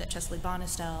art that Chesley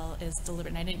Bonestell is deliberate.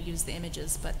 And I didn't use the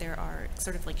images, but there are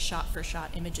sort of like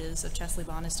shot-for-shot images of Chesley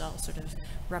Bonestell sort of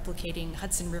replicating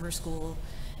Hudson River School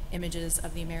images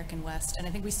of the American West. And I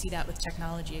think we see that with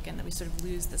technology again, that we sort of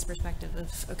lose this perspective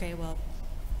of, okay, well,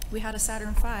 we had a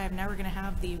Saturn V, now we're going to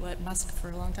have the, what Musk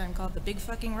for a long time called the big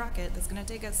fucking rocket that's going to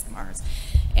take us to Mars.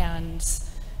 And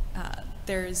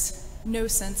there's no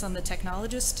sense on the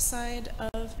technologist side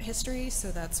of history,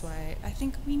 so that's why I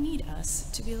think we need us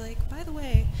to be like, by the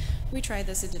way, we tried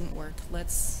this, it didn't work,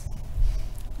 let's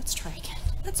try again,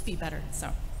 let's be better.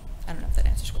 So I don't know if that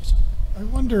answers your question. I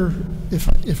wonder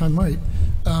if I might,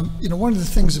 you know, one of the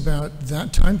things about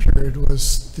that time period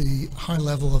was the high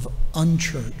level of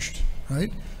unchurched,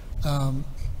 right?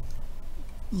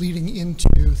 Leading into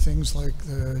things like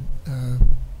the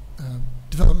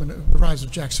development of the rise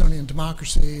of Jacksonian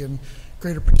democracy and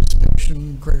greater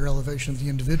participation, greater elevation of the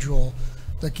individual,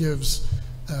 that gives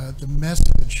the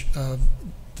message of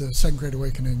the Second Great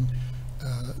Awakening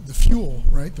the fuel,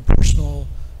 right? The personal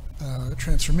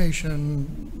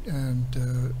transformation and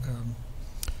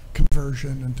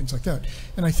conversion and things like that.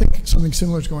 And I think something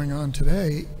similar is going on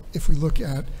today if we look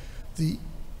at the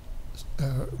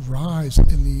rise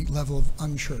in the level of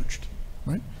unchurched,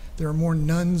 right? There are more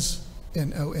nuns,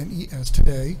 N-O-N-E-S,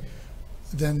 today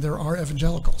than there are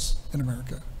evangelicals in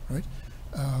America, right?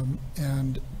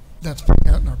 And that's playing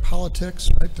out in our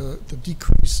politics, right? The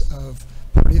decrease of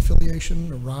party affiliation,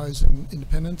 the rise in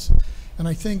independence. And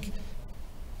I think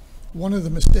one of the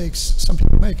mistakes some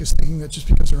people make is thinking that just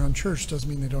because they're unchurched doesn't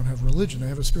mean they don't have religion. They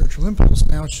have a spiritual impulse.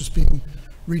 Now it's just being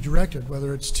redirected,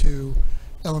 whether it's to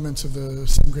elements of the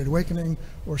Second Great Awakening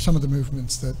or some of the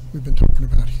movements that we've been talking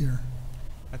about here.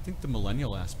 I think the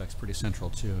millennial aspect's pretty central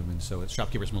too. I mean, so it's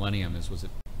Shopkeeper's Millennium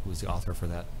was the author for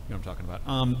that. You know what I'm talking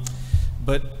about.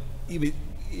 But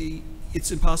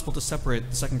it's impossible to separate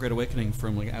the Second Great Awakening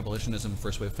from like abolitionism,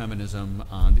 first wave feminism,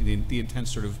 the intense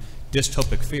sort of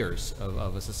dystopic fears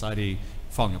of a society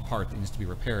falling apart that needs to be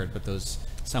repaired. But those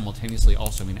simultaneously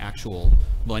also mean actual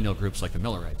millennial groups like the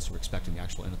Millerites who are expecting the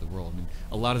actual end of the world. I mean,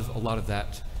 a lot of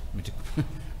that. I mean, to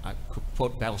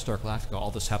quote Battlestar Galactica,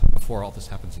 all this happened before, all this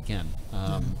happens again.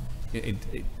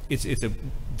 It's a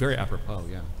very apropos,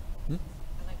 yeah. I like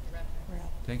the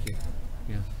reference. Thank you.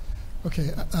 Yeah.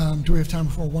 Okay, do we have time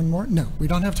for one more? No, we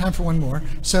don't have time for one more.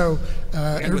 So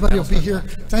everybody will be here.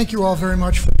 Thank you all very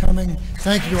much for coming.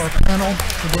 Thank you to our panel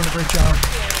for doing a great job.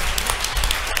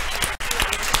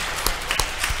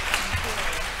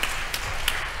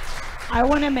 I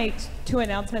want to make 2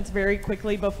 announcements very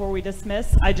quickly before we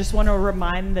dismiss. I just want to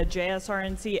remind the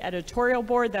JSRNC editorial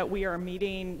board that we are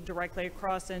meeting directly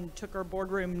across in Tooker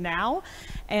Boardroom now.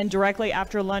 And directly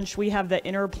after lunch, we have the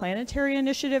Interplanetary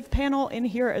Initiative panel in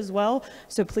here as well.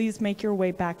 So please make your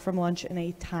way back from lunch in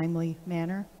a timely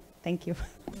manner. Thank you.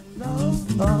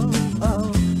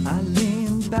 I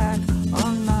lean back